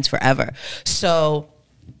been friends forever. So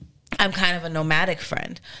I'm kind of a nomadic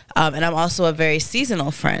friend. And I'm also a very seasonal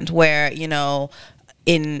friend where, you know,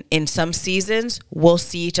 in some seasons we'll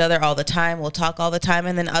see each other all the time, we'll talk all the time,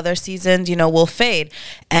 and then other seasons, you know, we'll fade.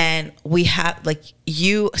 And we have, like,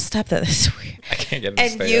 you stop that, that's weird. I can't get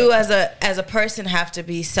and you as a person have to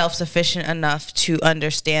be self-sufficient enough to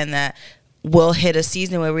understand that we'll hit a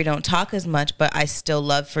season where we don't talk as much, but I still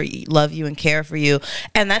love you and care for you.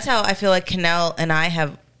 And that's how I feel like Kanell and I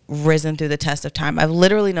have risen through the test of time. I've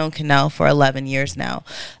literally known Kanell for 11 years now.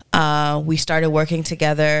 We started working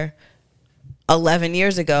together 11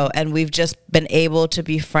 years ago, and we've just been able to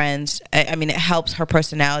be friends. I mean, it helps her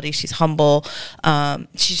personality. She's humble.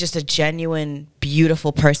 She's just a genuine,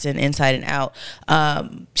 beautiful person inside and out.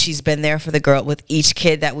 She's been there for the girl with each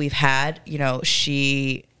kid that we've had. You know,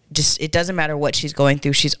 it doesn't matter what she's going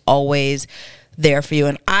through. She's always there for you.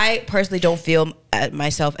 And I personally don't feel at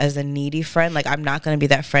myself as a needy friend. Like, I'm not going to be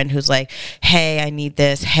that friend who's like, hey, I need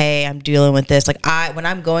this. Hey, I'm dealing with this. Like, when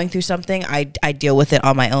I'm going through something, I deal with it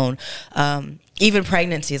on my own. Even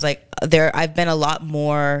pregnancies, like I've been a lot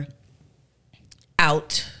more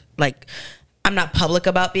out, like, I'm not public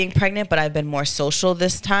about being pregnant, but I've been more social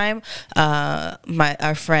this time.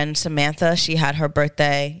 Our friend Samantha, she had her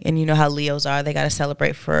birthday, and you know how Leos are. They got to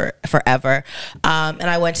celebrate forever. And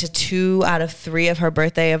I went to 2 out of 3 of her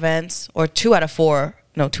birthday events, or 2 out of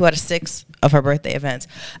 6 of her birthday events.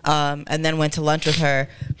 And then went to lunch with her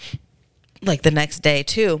like the next day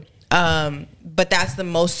too. But that's the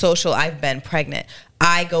most social I've been pregnant.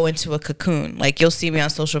 I go into a cocoon. Like, you'll see me on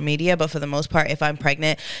social media, but for the most part, if I'm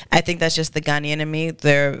pregnant, I think that's just the Ghanaian in me.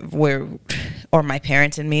 Or my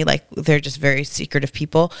parents and me, like, they're just very secretive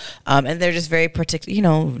people. And they're just very particular, you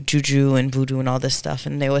know, juju and voodoo and all this stuff.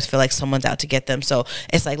 And they always feel like someone's out to get them. So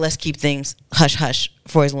it's like, let's keep things hush hush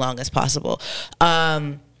for as long as possible.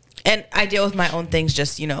 And I deal with my own things,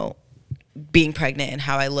 just, you know, being pregnant and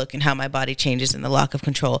how I look and how my body changes and the lack of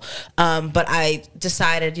control. But I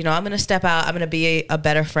decided, you know, I'm going to step out. I'm going to be a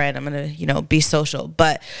better friend. I'm going to, you know, be social.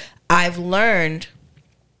 But I've learned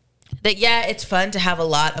that, yeah, it's fun to have a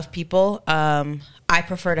lot of people. I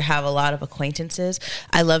prefer to have a lot of acquaintances.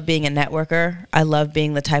 I love being a networker. I love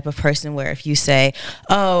being the type of person where if you say,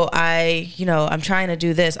 oh, I'm trying to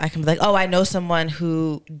do this, I can be like, oh, I know someone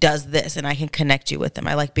who does this, and I can connect you with them.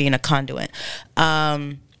 I like being a conduit.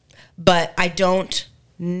 But I don't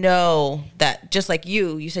know that, just like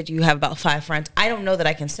you said you have about 5 friends. I don't know that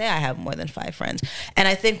I can say I have more than 5 friends. And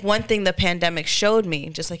I think one thing the pandemic showed me,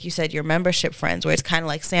 just like you said, your membership friends, where it's kind of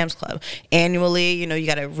like Sam's Club. Annually, you know, you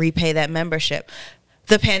got to repay that membership.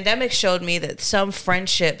 The pandemic showed me that some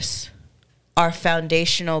friendships are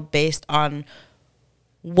foundational based on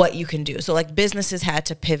what you can do. So like businesses had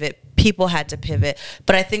to pivot, people had to pivot,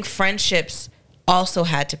 but I think friendships also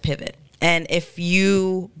had to pivot. And if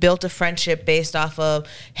you built a friendship based off of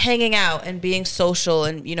hanging out and being social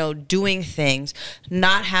and, you know, doing things,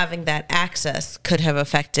 not having that access could have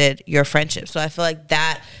affected your friendship. So I feel like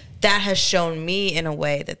that has shown me in a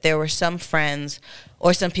way that there were some friends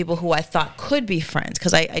or some people who I thought could be friends,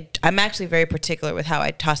 because I'm actually very particular with how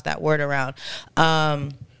I toss that word around,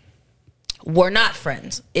 were not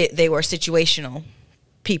friends. They were situational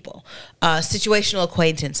people, situational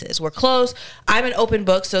acquaintances. We're close. I'm an open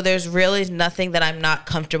book, so there's really nothing that I'm not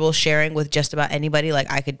comfortable sharing with just about anybody.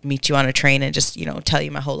 Like, I could meet you on a train and just, you know, tell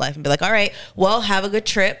you my whole life and be like, all right, well, have a good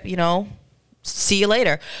trip, you know, see you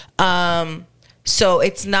later. So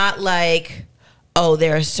it's not like, oh,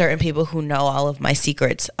 there are certain people who know all of my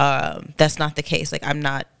secrets. That's not the case. Like, I'm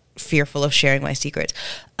not fearful of sharing my secrets.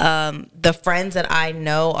 The friends that I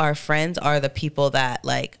know are friends are the people that,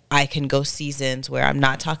 like, I can go seasons where I'm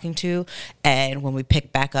not talking to, and when we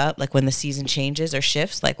pick back up, like when the season changes or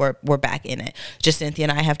shifts, like we're back in it. Just Cynthia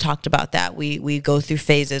and I have talked about that. We go through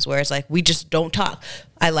phases where it's like we just don't talk.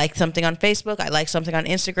 I like something on Facebook, I like something on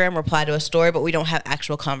Instagram, reply to a story, but we don't have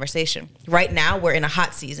actual conversation. Right now we're in a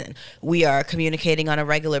hot season. We are communicating on a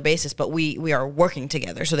regular basis, but we are working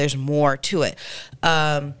together, so there's more to it.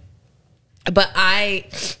 But I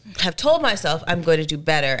have told myself I'm going to do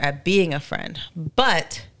better at being a friend.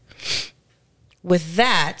 But with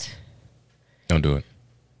that, don't do it.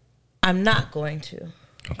 I'm not going to.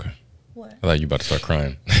 Okay. What? I thought you about to start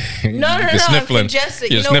crying. No. I'm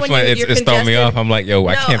congested. You're sniffling. It's throwing me off. I'm like, yo,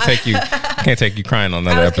 I can't take you crying on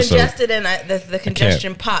another episode. I was congested and the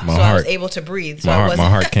congestion popped, so I was able to breathe. So my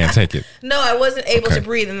heart can't take it. No, I wasn't able to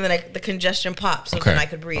breathe, and then the congestion popped, so then I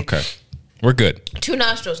could breathe. Okay. We're good. 2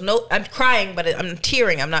 nostrils. No, I'm crying, but I'm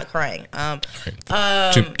tearing. I'm not crying.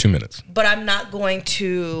 Right. 2 minutes. But I'm not going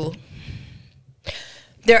to.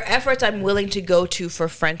 There are efforts I'm willing to go to for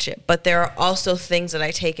friendship, but there are also things that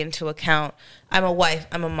I take into account. I'm a wife.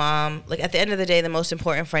 I'm a mom. Like, at the end of the day, the most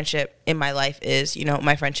important friendship in my life is, you know,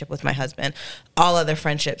 my friendship with my husband. All other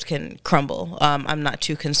friendships can crumble. I'm not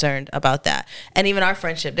too concerned about that. And even our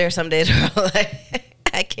friendship, there are some days where I'm like,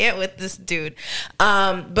 I can't with this dude.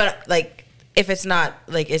 But like, if it's not,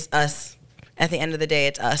 like, it's us. At the end of the day,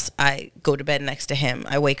 it's us. I go to bed next to him.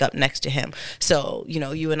 I wake up next to him. So, you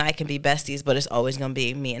know, you and I can be besties, but it's always going to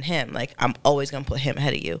be me and him. Like, I'm always going to put him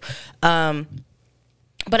ahead of you.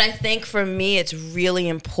 But I think for me, it's really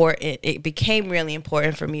important. It became really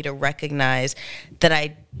important for me to recognize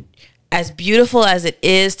that as beautiful as it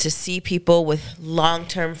is to see people with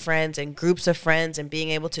long-term friends and groups of friends and being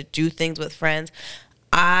able to do things with friends,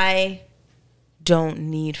 I don't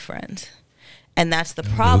need friends. And that's the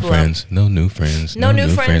problem. No new friends. No new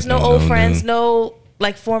friends, no old friends, no,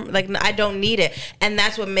 I don't need it. And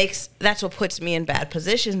that's what puts me in bad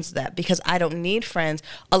positions, that because I don't need friends,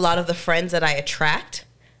 a lot of the friends that I attract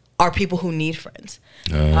are people who need friends.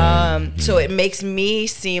 So it makes me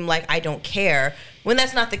seem like I don't care, when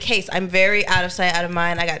that's not the case. I'm very out of sight, out of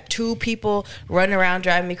mind. I got 2 people running around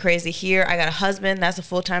driving me crazy here. I got a husband, that's a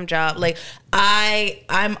full-time job. Like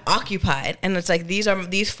I'm occupied, and it's like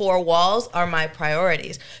these 4 walls are my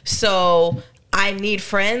priorities. So I need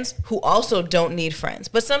friends who also don't need friends.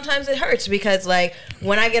 But sometimes it hurts because like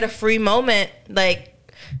when I get a free moment,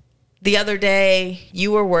 like the other day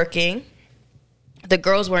you were working, the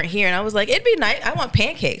girls weren't here, and I was like, it'd be nice, I want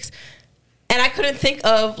pancakes. And I couldn't think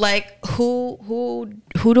of like who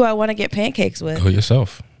do I want to get pancakes with? Go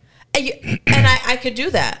yourself. And I could do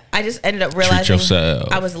that. I just ended up realizing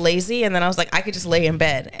I was lazy, and then I was like, I could just lay in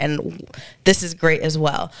bed, and this is great as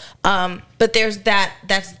well. But there's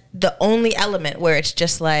that's the only element where it's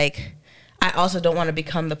just like, I also don't want to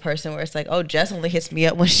become the person where it's like, oh, Jess only hits me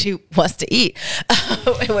up when she wants to eat,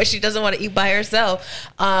 when she doesn't want to eat by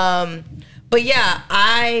herself. But yeah,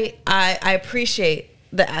 I appreciate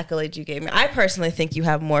the accolades you gave me. I personally think you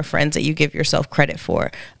have more friends that you give yourself credit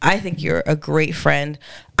for. I think you're a great friend.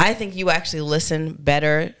 I think you actually listen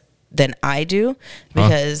better than I do,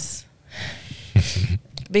 because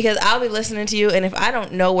because I'll be listening to you, and if I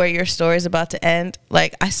don't know where your story is about to end,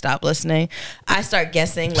 like I stop listening. I start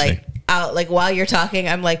guessing, like while you're talking,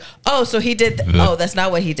 I'm like, oh, so he did. Oh, that's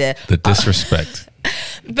not what he did. The disrespect.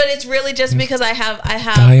 But it's really just because I have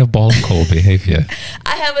diabolical behavior.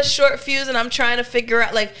 I have a short fuse, and I'm trying to figure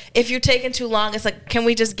out, like, if you're taking too long, it's like, can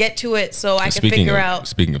we just get to it so I can figure out.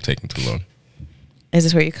 Speaking of taking too long, is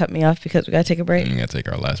this where you cut me off because we gotta take a break? We gotta take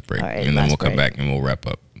our last break, all right, and then we'll come back and we'll wrap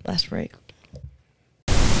up. Last break.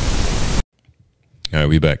 All right,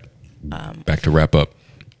 we back. Back to wrap up.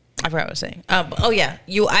 I forgot what I was saying. Oh yeah,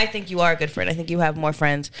 I think you are a good friend. I think you have more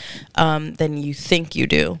friends than you think you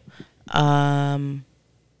do.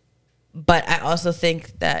 But I also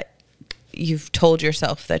think that you've told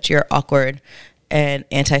yourself that you're awkward and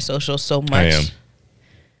antisocial so much. I am.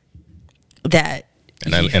 That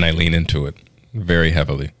I lean into it very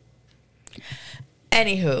heavily.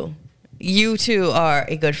 Anywho, you too are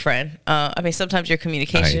a good friend. I mean, sometimes your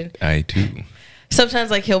communication. I too.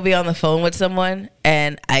 Sometimes, like, he'll be on the phone with someone,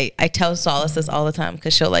 and I tell Solace this all the time,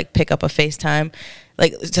 because she'll, like, pick up a FaceTime.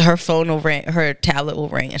 Like, her phone will ring, her tablet will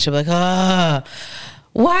ring, and she'll be like,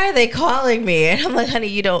 why are they calling me? And I'm like, honey,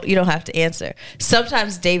 you don't have to answer.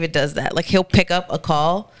 Sometimes David does that. Like, he'll pick up a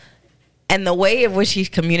call, and the way in which he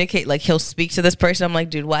communicates, like, he'll speak to this person, I'm like,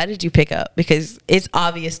 dude, why did you pick up? Because it's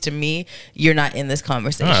obvious to me you're not in this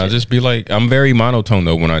conversation. I'll just be like, I'm very monotone,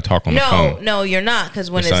 though, when I talk on the phone. No, you're not. Because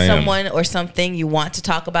when it's someone or something you want to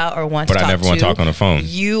talk about or want to talk to. But I never want to talk on the phone.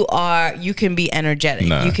 You can be energetic.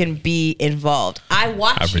 Nah. You can be involved. I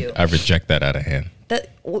watch you. I reject that out of hand.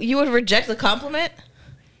 You would reject the compliment?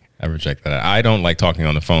 I reject that. I don't like talking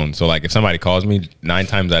on the phone. So, like, if somebody calls me, 9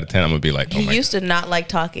 times out of 10, I'm going to be like, he used to not like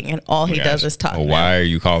talking, and all he does is talk. Well, why are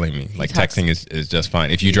you calling me? Like, texting is just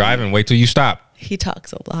fine. If you drive, and wait till you stop. He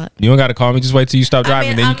talks a lot. You don't got to call me. Just wait till you stop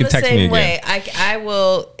driving, then you can text me again. I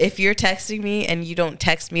will, if you're texting me and you don't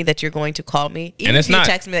text me that you're going to call me, even if you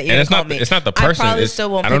text me that you're going to call me, it's not the person. I probably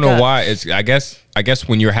still won't pick up. I don't know why. I guess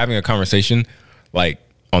when you're having a conversation, like,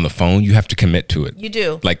 on the phone, you have to commit to it. You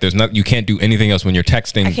do. Like, you can't do anything else when you're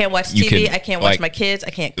texting. I can't watch TV. I can't watch my kids. I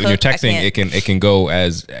can't cook. When you're texting, it can go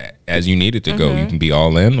as you need it to go. You can be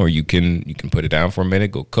all in, or you can put it down for a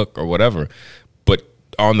minute, go cook or whatever. But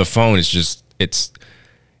on the phone, it's just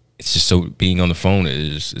so, being on the phone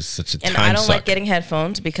is such a time suck. And I don't like getting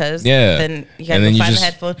headphones, because then you got to find the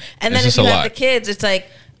headphones. And then if you have the kids, it's like,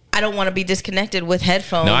 I don't want to be disconnected with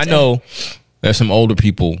headphones. Now, I know there's some older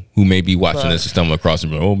people who may be watching this and stumble across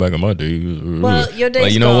and be like, oh, back in my day. Well, your day's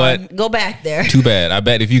like, you know gone. what? Go back there. Too bad. I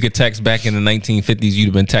bet if you could text back in the 1950s, you'd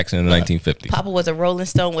have been texting in the 1950s. Papa was a Rolling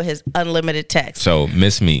Stone with his unlimited text. So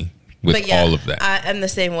miss me with all of that. I'm the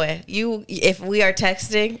same way. If we are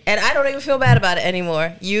texting, and I don't even feel bad about it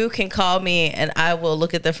anymore, you can call me and I will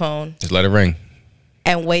look at the phone. Just let it ring.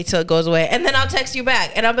 And wait till it goes away, and then I'll text you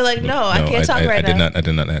back, and I'll be like, "No, I can't talk right now." I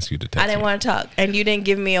did not ask you to text. I didn't want to talk, and you didn't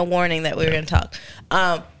give me a warning that we were going to talk.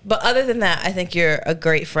 But other than that, I think you're a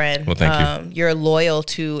great friend. Well, thank you. You're loyal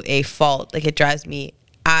to a fault. Like, it drives me.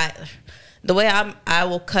 The way I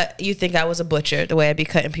will cut. You think I was a butcher? The way I be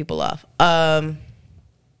cutting people off.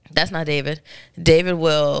 That's not David. David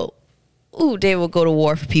will go to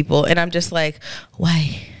war for people, and I'm just like,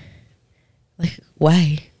 why? Like,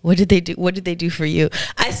 why? What did they do? What did they do for you?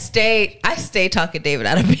 I stay talking David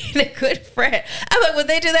out of being a good friend. I'm like, would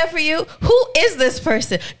they do that for you? Who is this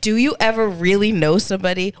person? Do you ever really know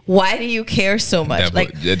somebody? Why do you care so much? Devil.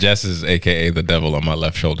 Like, Jess is AKA the devil on my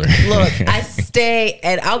left shoulder. look, I stay,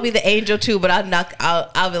 and I'll be the angel too, but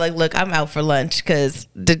I'll be like, look, I'm out for lunch because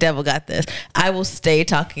the devil got this. I will stay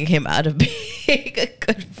talking him out of being a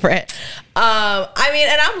good friend. I mean,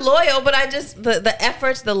 and I'm loyal, but I just the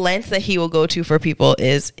efforts, the lengths that he will go to for people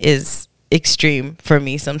is extreme for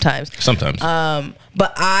me sometimes. Sometimes.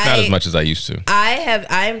 But not as much as I used to.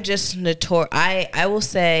 I'm just notorious. I will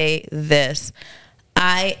say this.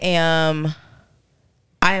 I am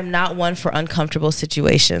not one for uncomfortable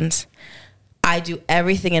situations. I do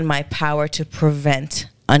everything in my power to prevent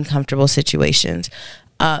uncomfortable situations.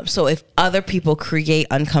 So if other people create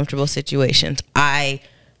uncomfortable situations, I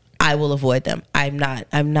will avoid them. I'm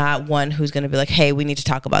not one who's going to be like, hey, we need to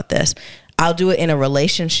talk about this. I'll do it in a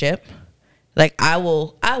relationship. Like I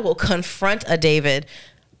will confront a David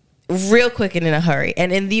real quick and in a hurry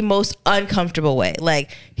and in the most uncomfortable way.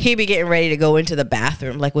 Like he'd be getting ready to go into the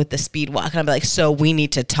bathroom, like with the speed walk. And I'd be like, so we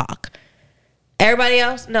need to talk. Everybody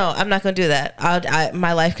else, no, I'm not going to do that.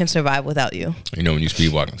 My life can survive without you. You know, when you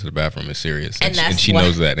speed walk into the bathroom, it's serious. And she why,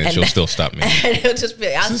 knows that, and she'll still stop me. And he'll just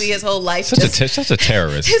be, I'll see his whole life. Such a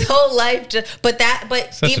terrorist. His whole life just, but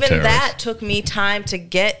Such even that took me time to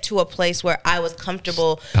get to a place where I was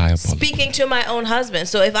comfortable speaking to my own husband.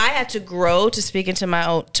 So if I had to grow to speaking to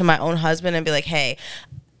my own husband and be like, hey,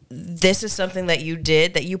 this is something that you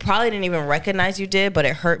did that you probably didn't even recognize you did, but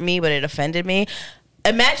it hurt me, but it offended me.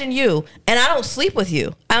 Imagine you, and I don't sleep with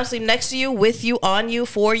you. I don't sleep next to you, with you, on you,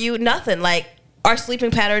 for you, nothing. Like, our sleeping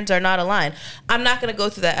patterns are not aligned. I'm not going to go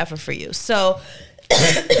through that effort for you. So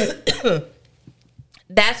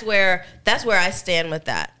that's where I stand with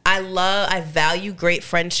that. I value great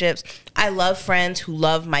friendships. I love friends who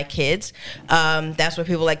love my kids. That's where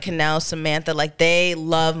people like Canal, Samantha, like they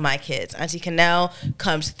love my kids. Auntie Canal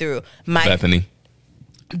comes through.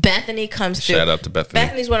 Bethany comes through. Shout out to Bethany.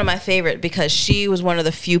 Bethany's one of my favorite because she was one of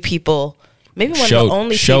the few people, maybe one of the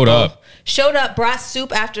only showed people. Showed up, brought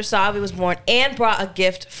soup after Savi was born, and brought a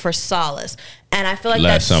gift for Solace. And I feel like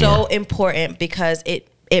Last that's summer. so important because it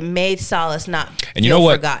made Solace not and you feel know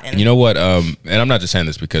what? forgotten. You know what? And I'm not just saying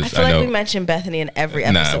this because I feel know like we mention Bethany in every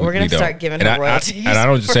episode. Nah, We're going to start giving her royalties. And I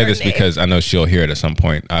don't just say this name. because I know she'll hear it at some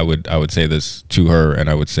point. I would say this to her, and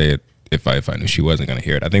I would say it if I knew she wasn't going to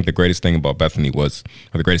hear it. I think the greatest thing about Bethany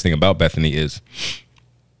is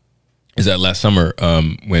that last summer,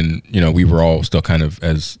 when we were all still kind of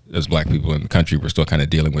as Black people in the country, we're still kind of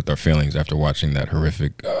dealing with our feelings after watching that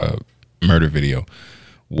horrific murder video.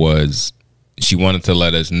 Was she wanted to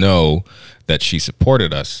let us know that she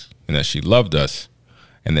supported us and that she loved us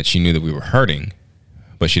and that she knew that we were hurting,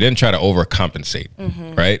 but she didn't try to overcompensate,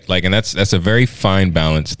 right? Like, and that's a very fine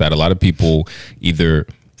balance that a lot of people either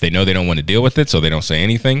they know they don't want to deal with it, so they don't say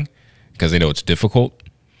anything because they know it's difficult,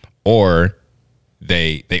 or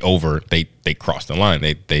they cross the line.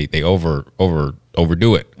 They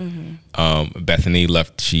overdo it. Bethany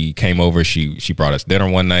left. She came over. She brought us dinner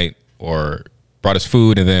one night, or brought us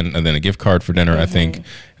food, and then a gift card for dinner. I think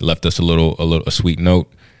left us a sweet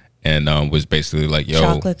note, and was basically like, "Yo,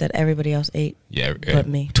 chocolate that everybody else ate, but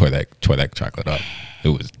me." Tore that chocolate up.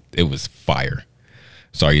 It was fire.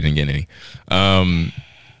 Sorry you didn't get any.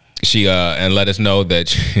 She and let us know that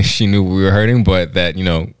she knew we were hurting, but that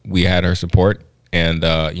we had her support, and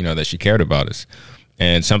that she cared about us.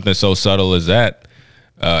 And something so subtle as that,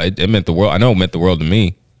 it meant the world. I know it meant the world to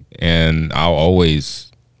me, and I'll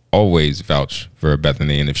always vouch for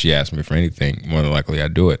Bethany. And if she asked me for anything, more than likely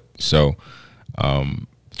I'd do it. So,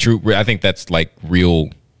 true. I think that's like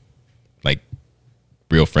real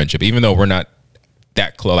friendship. Even though we're not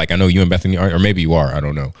that close. Like, I know you and Bethany are, or maybe you are. I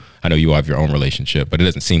don't know. I know you have your own relationship, but it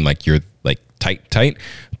doesn't seem like you're like tight.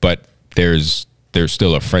 But there's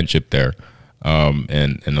still a friendship there,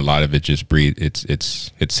 and a lot of it just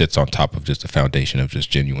it sits on top of just a foundation of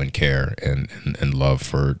just genuine care and love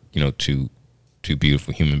for two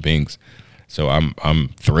beautiful human beings. So I'm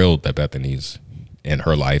thrilled that Bethany's in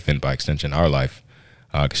her life, and by extension our life,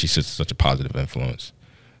 because she's such a positive influence.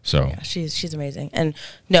 So yeah, she's amazing. And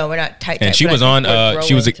no, we're not tight. And she was on.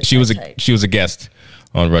 She was a guest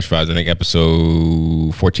on Rush Vibes. I think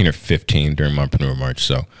episode 14 or 15 during Mompreneur March.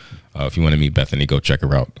 So if you want to meet Bethany, go check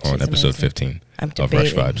her out on episode 15 of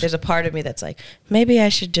Rush Vibes. There's a part of me that's like, maybe I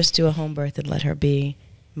should just do a home birth and let her be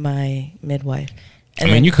my midwife. And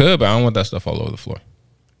I mean, you could, but I don't want that stuff all over the floor.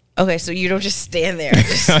 Okay, so you don't just stand there.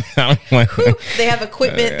 They have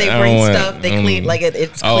equipment. They bring stuff. They clean. Like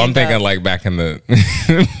it's. Oh, I'm thinking up. Like back in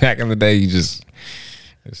the day, you just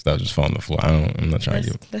Stuff just fall on the floor. I'm not trying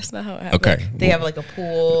to. That's not how it happens. Okay, they have like a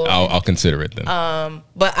pool. I'll consider it then.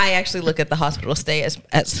 But I actually look at the hospital stay as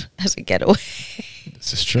a getaway.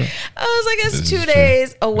 This is true. I was like, it's 2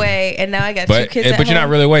 days away, and now I got 2 kids. But you're not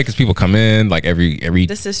really away because people come in like every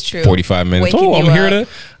this is true 45 minutes. Waking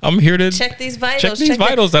I'm here to check these vitals. Check these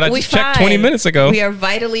vitals that I just checked 20 minutes ago. We are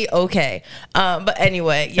vitally okay. But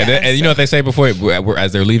anyway, yeah. And you know what they say before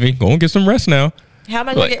as they're leaving? Go and get some rest now. How am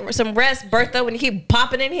I going to get some rest, Bertha, when you keep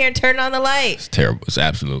popping in here and turning on the light? It's terrible. It's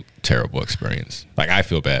absolute terrible experience. Like, I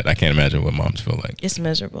feel bad. I can't imagine what moms feel like. It's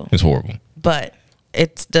miserable. It's horrible. But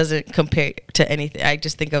it doesn't compare to anything. I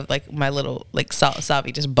just think of like my little like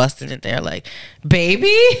Savi just busting in there like,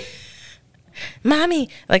 baby, mommy.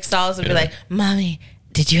 Like Solace would be like, mommy,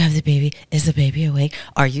 did you have the baby? Is the baby awake?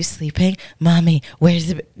 Are you sleeping? Mommy, where's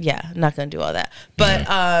the yeah, I'm not gonna do all that. But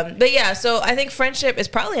yeah, so I think friendship is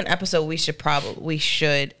probably an episode we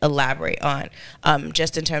should elaborate on.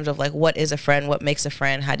 Just in terms of like what is a friend, what makes a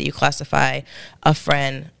friend, how do you classify a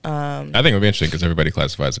friend? I think it'll be interesting because everybody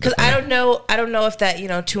classifies it. Because I don't know if that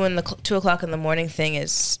 2 o'clock in the morning thing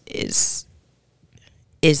is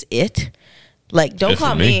it. Like don't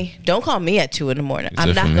call me at 2 in the morning.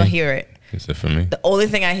 I'm not gonna hear it. Is it for me? The only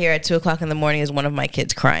thing I hear at 2 o'clock in the morning is one of my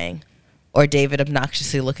kids crying, or David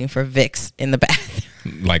obnoxiously looking for Vicks in the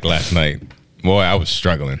bathroom. Like last night, boy, I was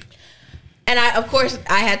struggling. And of course,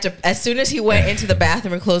 I had to. As soon as he went into the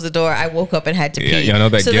bathroom and closed the door, I woke up and had to pee. Yeah, y'all know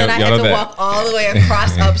that. So then I had to walk all the way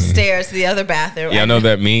across upstairs to the other bathroom. Yeah, I know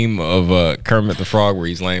that meme of Kermit the Frog where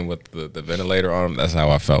he's laying with the ventilator on him. That's how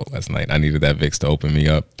I felt last night. I needed that Vicks to open me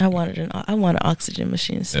up. I wanted an oxygen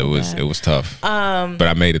machine. So it was tough. But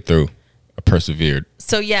I made it through. I persevered.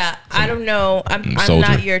 So yeah, I don't know. I'm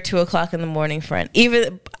not your 2 o'clock in the morning friend.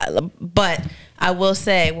 But I will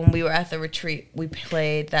say when we were at the retreat, we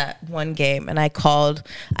played that one game, and I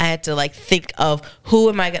had to like think of who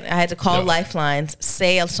am I gonna. I had to call lifelines,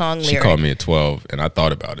 say a song lyric. She called me at 12, and I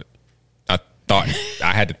thought about it. I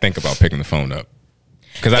had to think about picking the phone up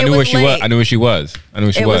because I knew where she was. I knew where she was. I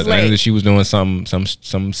knew that she was doing some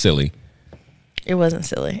silly. It wasn't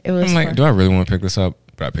silly. It was. I'm like, do I really want to pick this up?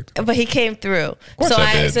 But he came through. So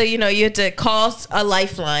you had to call a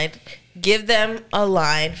lifeline, give them a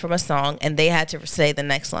line from a song, and they had to say the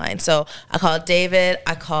next line. So I called David,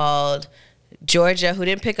 I called Georgia, who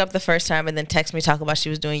didn't pick up the first time, and then texted me talk about she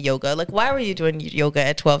was doing yoga. Like, why were you doing yoga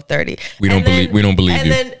at 12:30? We don't believe you.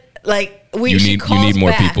 And then like you need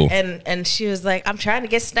more people. And she was like, I'm trying to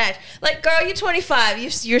get snatched. Like, girl, you're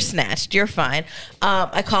 25. You're snatched. You're fine.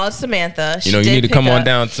 I called Samantha. You need to come on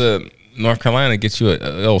down to North Carolina, get you a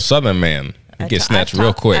little Southern man. Get snatched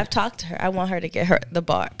real quick. I've talked to her. I want her to get her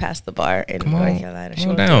past the bar in North Carolina. Come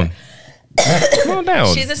on down. Come on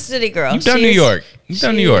down. She's a city girl. You've done New York.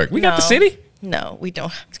 We got the city. No, we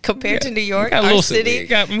don't. Compared to New York, our city, we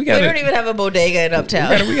don't even have a bodega in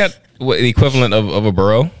Uptown. We got the equivalent of a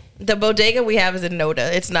borough. The bodega we have is in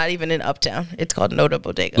Noda. It's not even in Uptown. It's called Noda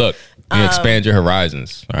Bodega. Look, you expand your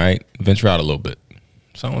horizons. All right, venture out a little bit.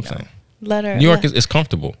 That's all I'm saying. New York is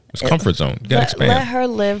comfortable. It's comfort zone. You gotta expand. Let her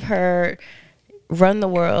live her run the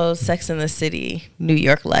world, Sex in the City, New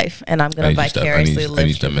York life, and I'm gonna vicariously live. I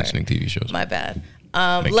need to stop mentioning TV shows. My bad.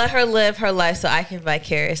 Let her live her life so I can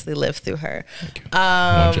vicariously live through her.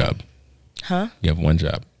 One job. Huh? You have one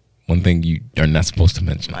job. One thing you are not supposed to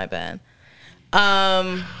mention. My bad.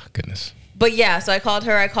 Goodness. But yeah, so I called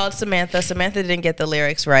her. I called Samantha. Samantha didn't get the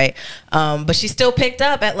lyrics right, but she still picked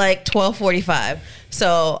up at like 12:45.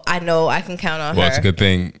 So I know I can count on her. Well, it's a good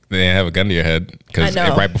thing they didn't have a gun to your head because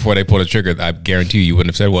right before they pulled the trigger, I guarantee you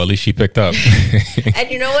wouldn't have said, "Well, at least she picked up." And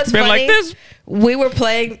you know what's funny? Like this. We were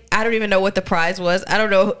playing. I don't even know what the prize was. I don't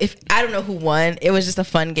know who won. It was just a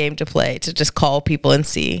fun game to play, to just call people and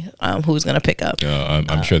see who's gonna pick up.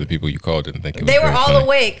 I'm sure the people you called didn't think it was. They were all funny.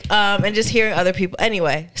 awake and just hearing other people.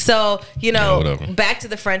 Anyway, so back to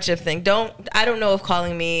the friendship thing. I don't know if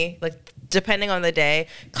calling me depending on the day,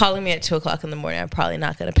 calling me at 2 o'clock in the morning, I'm probably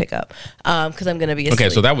not gonna pick up because I'm gonna be asleep. Okay,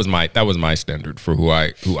 so that was my standard for who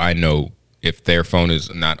I know. If their phone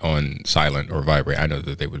is not on silent or vibrate, I know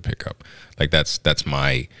that they would pick up. Like that's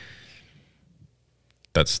my.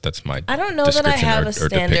 I don't know that I have a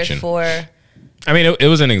standard for. I mean, it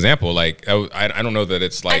was an example. Like I don't know that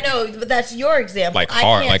it's like. I know, but that's your example. Like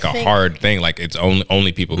hard, like a hard thing. Like it's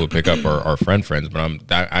only people who pick up are friends.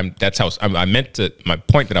 But that's how I meant to. My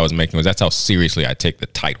point that I was making was that's how seriously I take the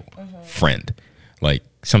title, friend. Like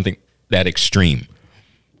something that extreme.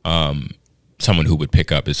 Someone who would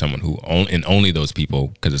pick up is someone who only those people,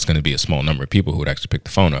 because it's going to be a small number of people who would actually pick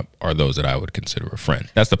the phone up, are those that I would consider a friend.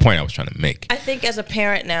 That's the point I was trying to make. I think as a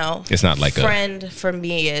parent now, it's not like friend for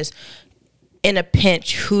me is in a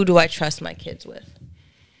pinch. Who do I trust my kids with?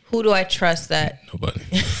 Who do I trust that? Nobody.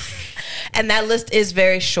 And that list is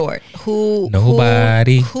very short.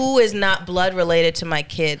 Nobody. Who is not blood related to my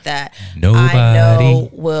kid that Nobody. I know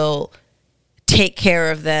will take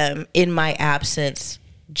care of them in my absence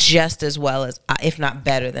just as well as, if not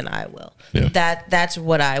better than I will. Yeah. That's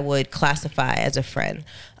what I would classify as a friend.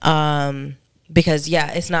 Because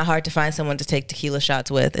yeah, it's not hard to find someone to take tequila shots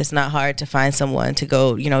with. It's not hard to find someone to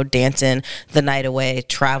go, dancing the night away,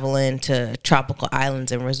 traveling to tropical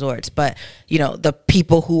islands and resorts. But, the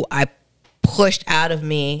people who I pushed out of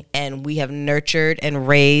me and we have nurtured and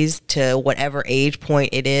raised to whatever age point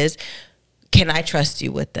it is, can I trust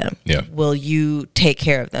you with them? Yeah. Will you take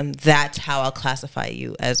care of them? That's how I'll classify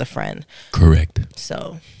you as a friend. Correct.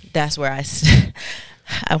 So that's where I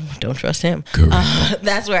don't trust him.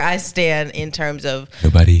 That's where I stand in terms of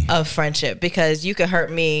friendship, because you can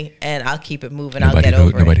hurt me and I'll keep it moving. I'll get over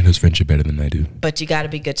it. Nobody knows friendship better than I do. But you got to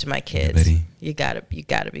be good to my kids. Nobody. You got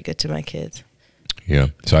to be good to my kids. Yeah.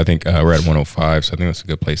 So I think we're at 105. So I think that's a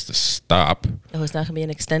good place to stop. Oh, it's not gonna be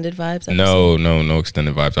an extended vibes episode? No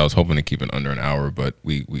extended vibes. I was hoping to keep it under an hour, but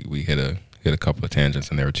we hit a couple of tangents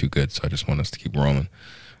and they were too good. So I just want us to keep rolling.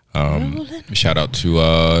 Shout out to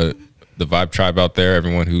the Vibe Tribe out there,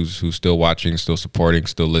 everyone who's still watching, still supporting,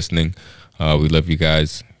 still listening. We love you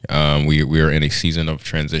guys. We are in a season of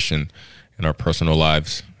transition in our personal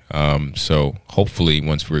lives. So hopefully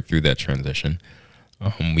once we're through that transition,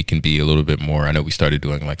 we can be a little bit more. I know we started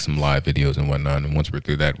doing like some live videos and whatnot, and once we're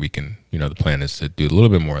through that, we can, the plan is to do a little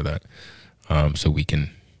bit more of that. So we can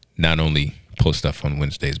not only post stuff on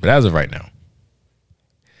Wednesdays, but as of right now,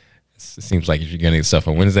 it seems like if you're getting stuff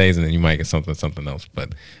on Wednesdays and then you might get something else,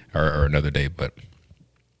 but or another day. But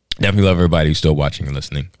definitely love everybody who's still watching and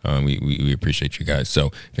listening. We appreciate you guys. So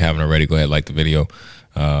if you haven't already, go ahead, like the video,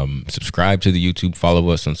 subscribe to the YouTube, follow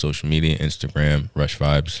us on social media, Instagram, Rush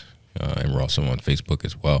Vibes, and we're also on Facebook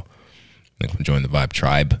as well. Join the Vibe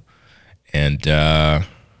Tribe. And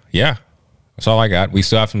yeah, that's all I got. We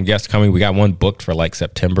still have some guests coming. We got one booked for like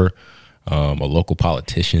September, a local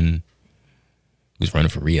politician who's running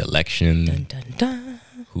for re-election, Dun, dun, dun.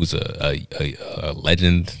 who's a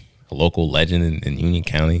legend, a local legend in Union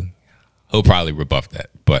County. He'll probably rebuff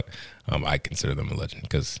that, but I consider them a legend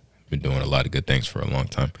because been doing a lot of good things for a long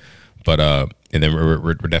time. But and then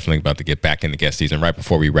we're definitely about to get back into guest season right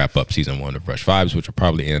before we wrap up season 1 of Rush Vibes, which will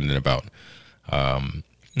probably end in about around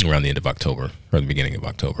the end of October or the beginning of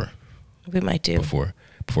October. We might do before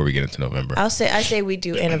we get into November. I say we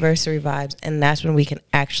do anniversary vibes, and that's when we can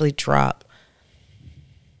actually drop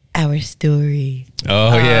our story.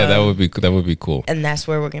 Oh yeah, that would be cool. And that's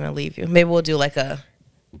where we're gonna leave you. Maybe we'll do like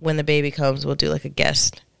when the baby comes, we'll do like a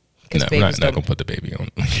guest. No, we're not gonna put the baby on.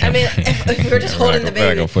 I mean, if we're just holding the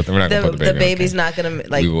baby, we're not gonna put the baby. The baby's not gonna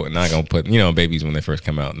like. We're not gonna put babies when they first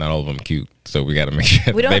come out. Not all of them cute, so we got to make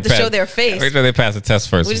sure we don't have to show their face. Make sure they pass the test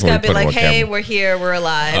first. We just gotta be like, hey, we're here, we're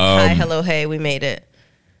alive. Hi, hello, hey, we made it.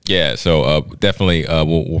 Yeah, so definitely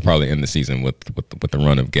we'll probably end the season with the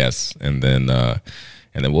run of guests, and then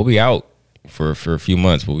we'll be out for a few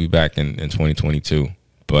months. We'll be back in 2022.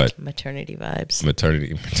 But maternity vibes,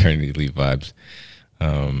 maternity leave vibes.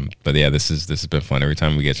 But yeah, this has been fun. Every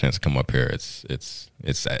time we get a chance to come up here, it's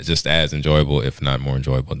just as enjoyable, if not more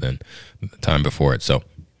enjoyable than the time before it. So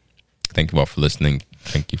thank you all for listening.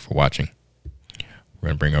 Thank you for watching. We're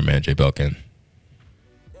gonna bring our man J Belk in.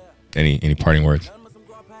 Any parting words?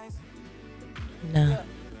 No.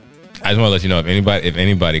 I just want to let you know, if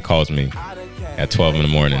anybody calls me at 12 in the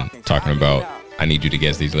morning talking about I need you to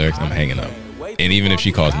guess these lyrics, I'm hanging up. And even if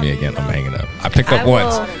she calls me again, I'm hanging up. I picked up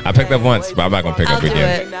once, but I'm not gonna pick up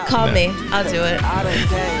again. Call me. I'll do it.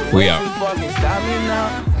 We out. Stop me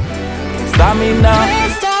now. Stop me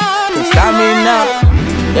now.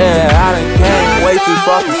 Yeah, I done came way too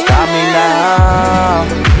far. Stop me now.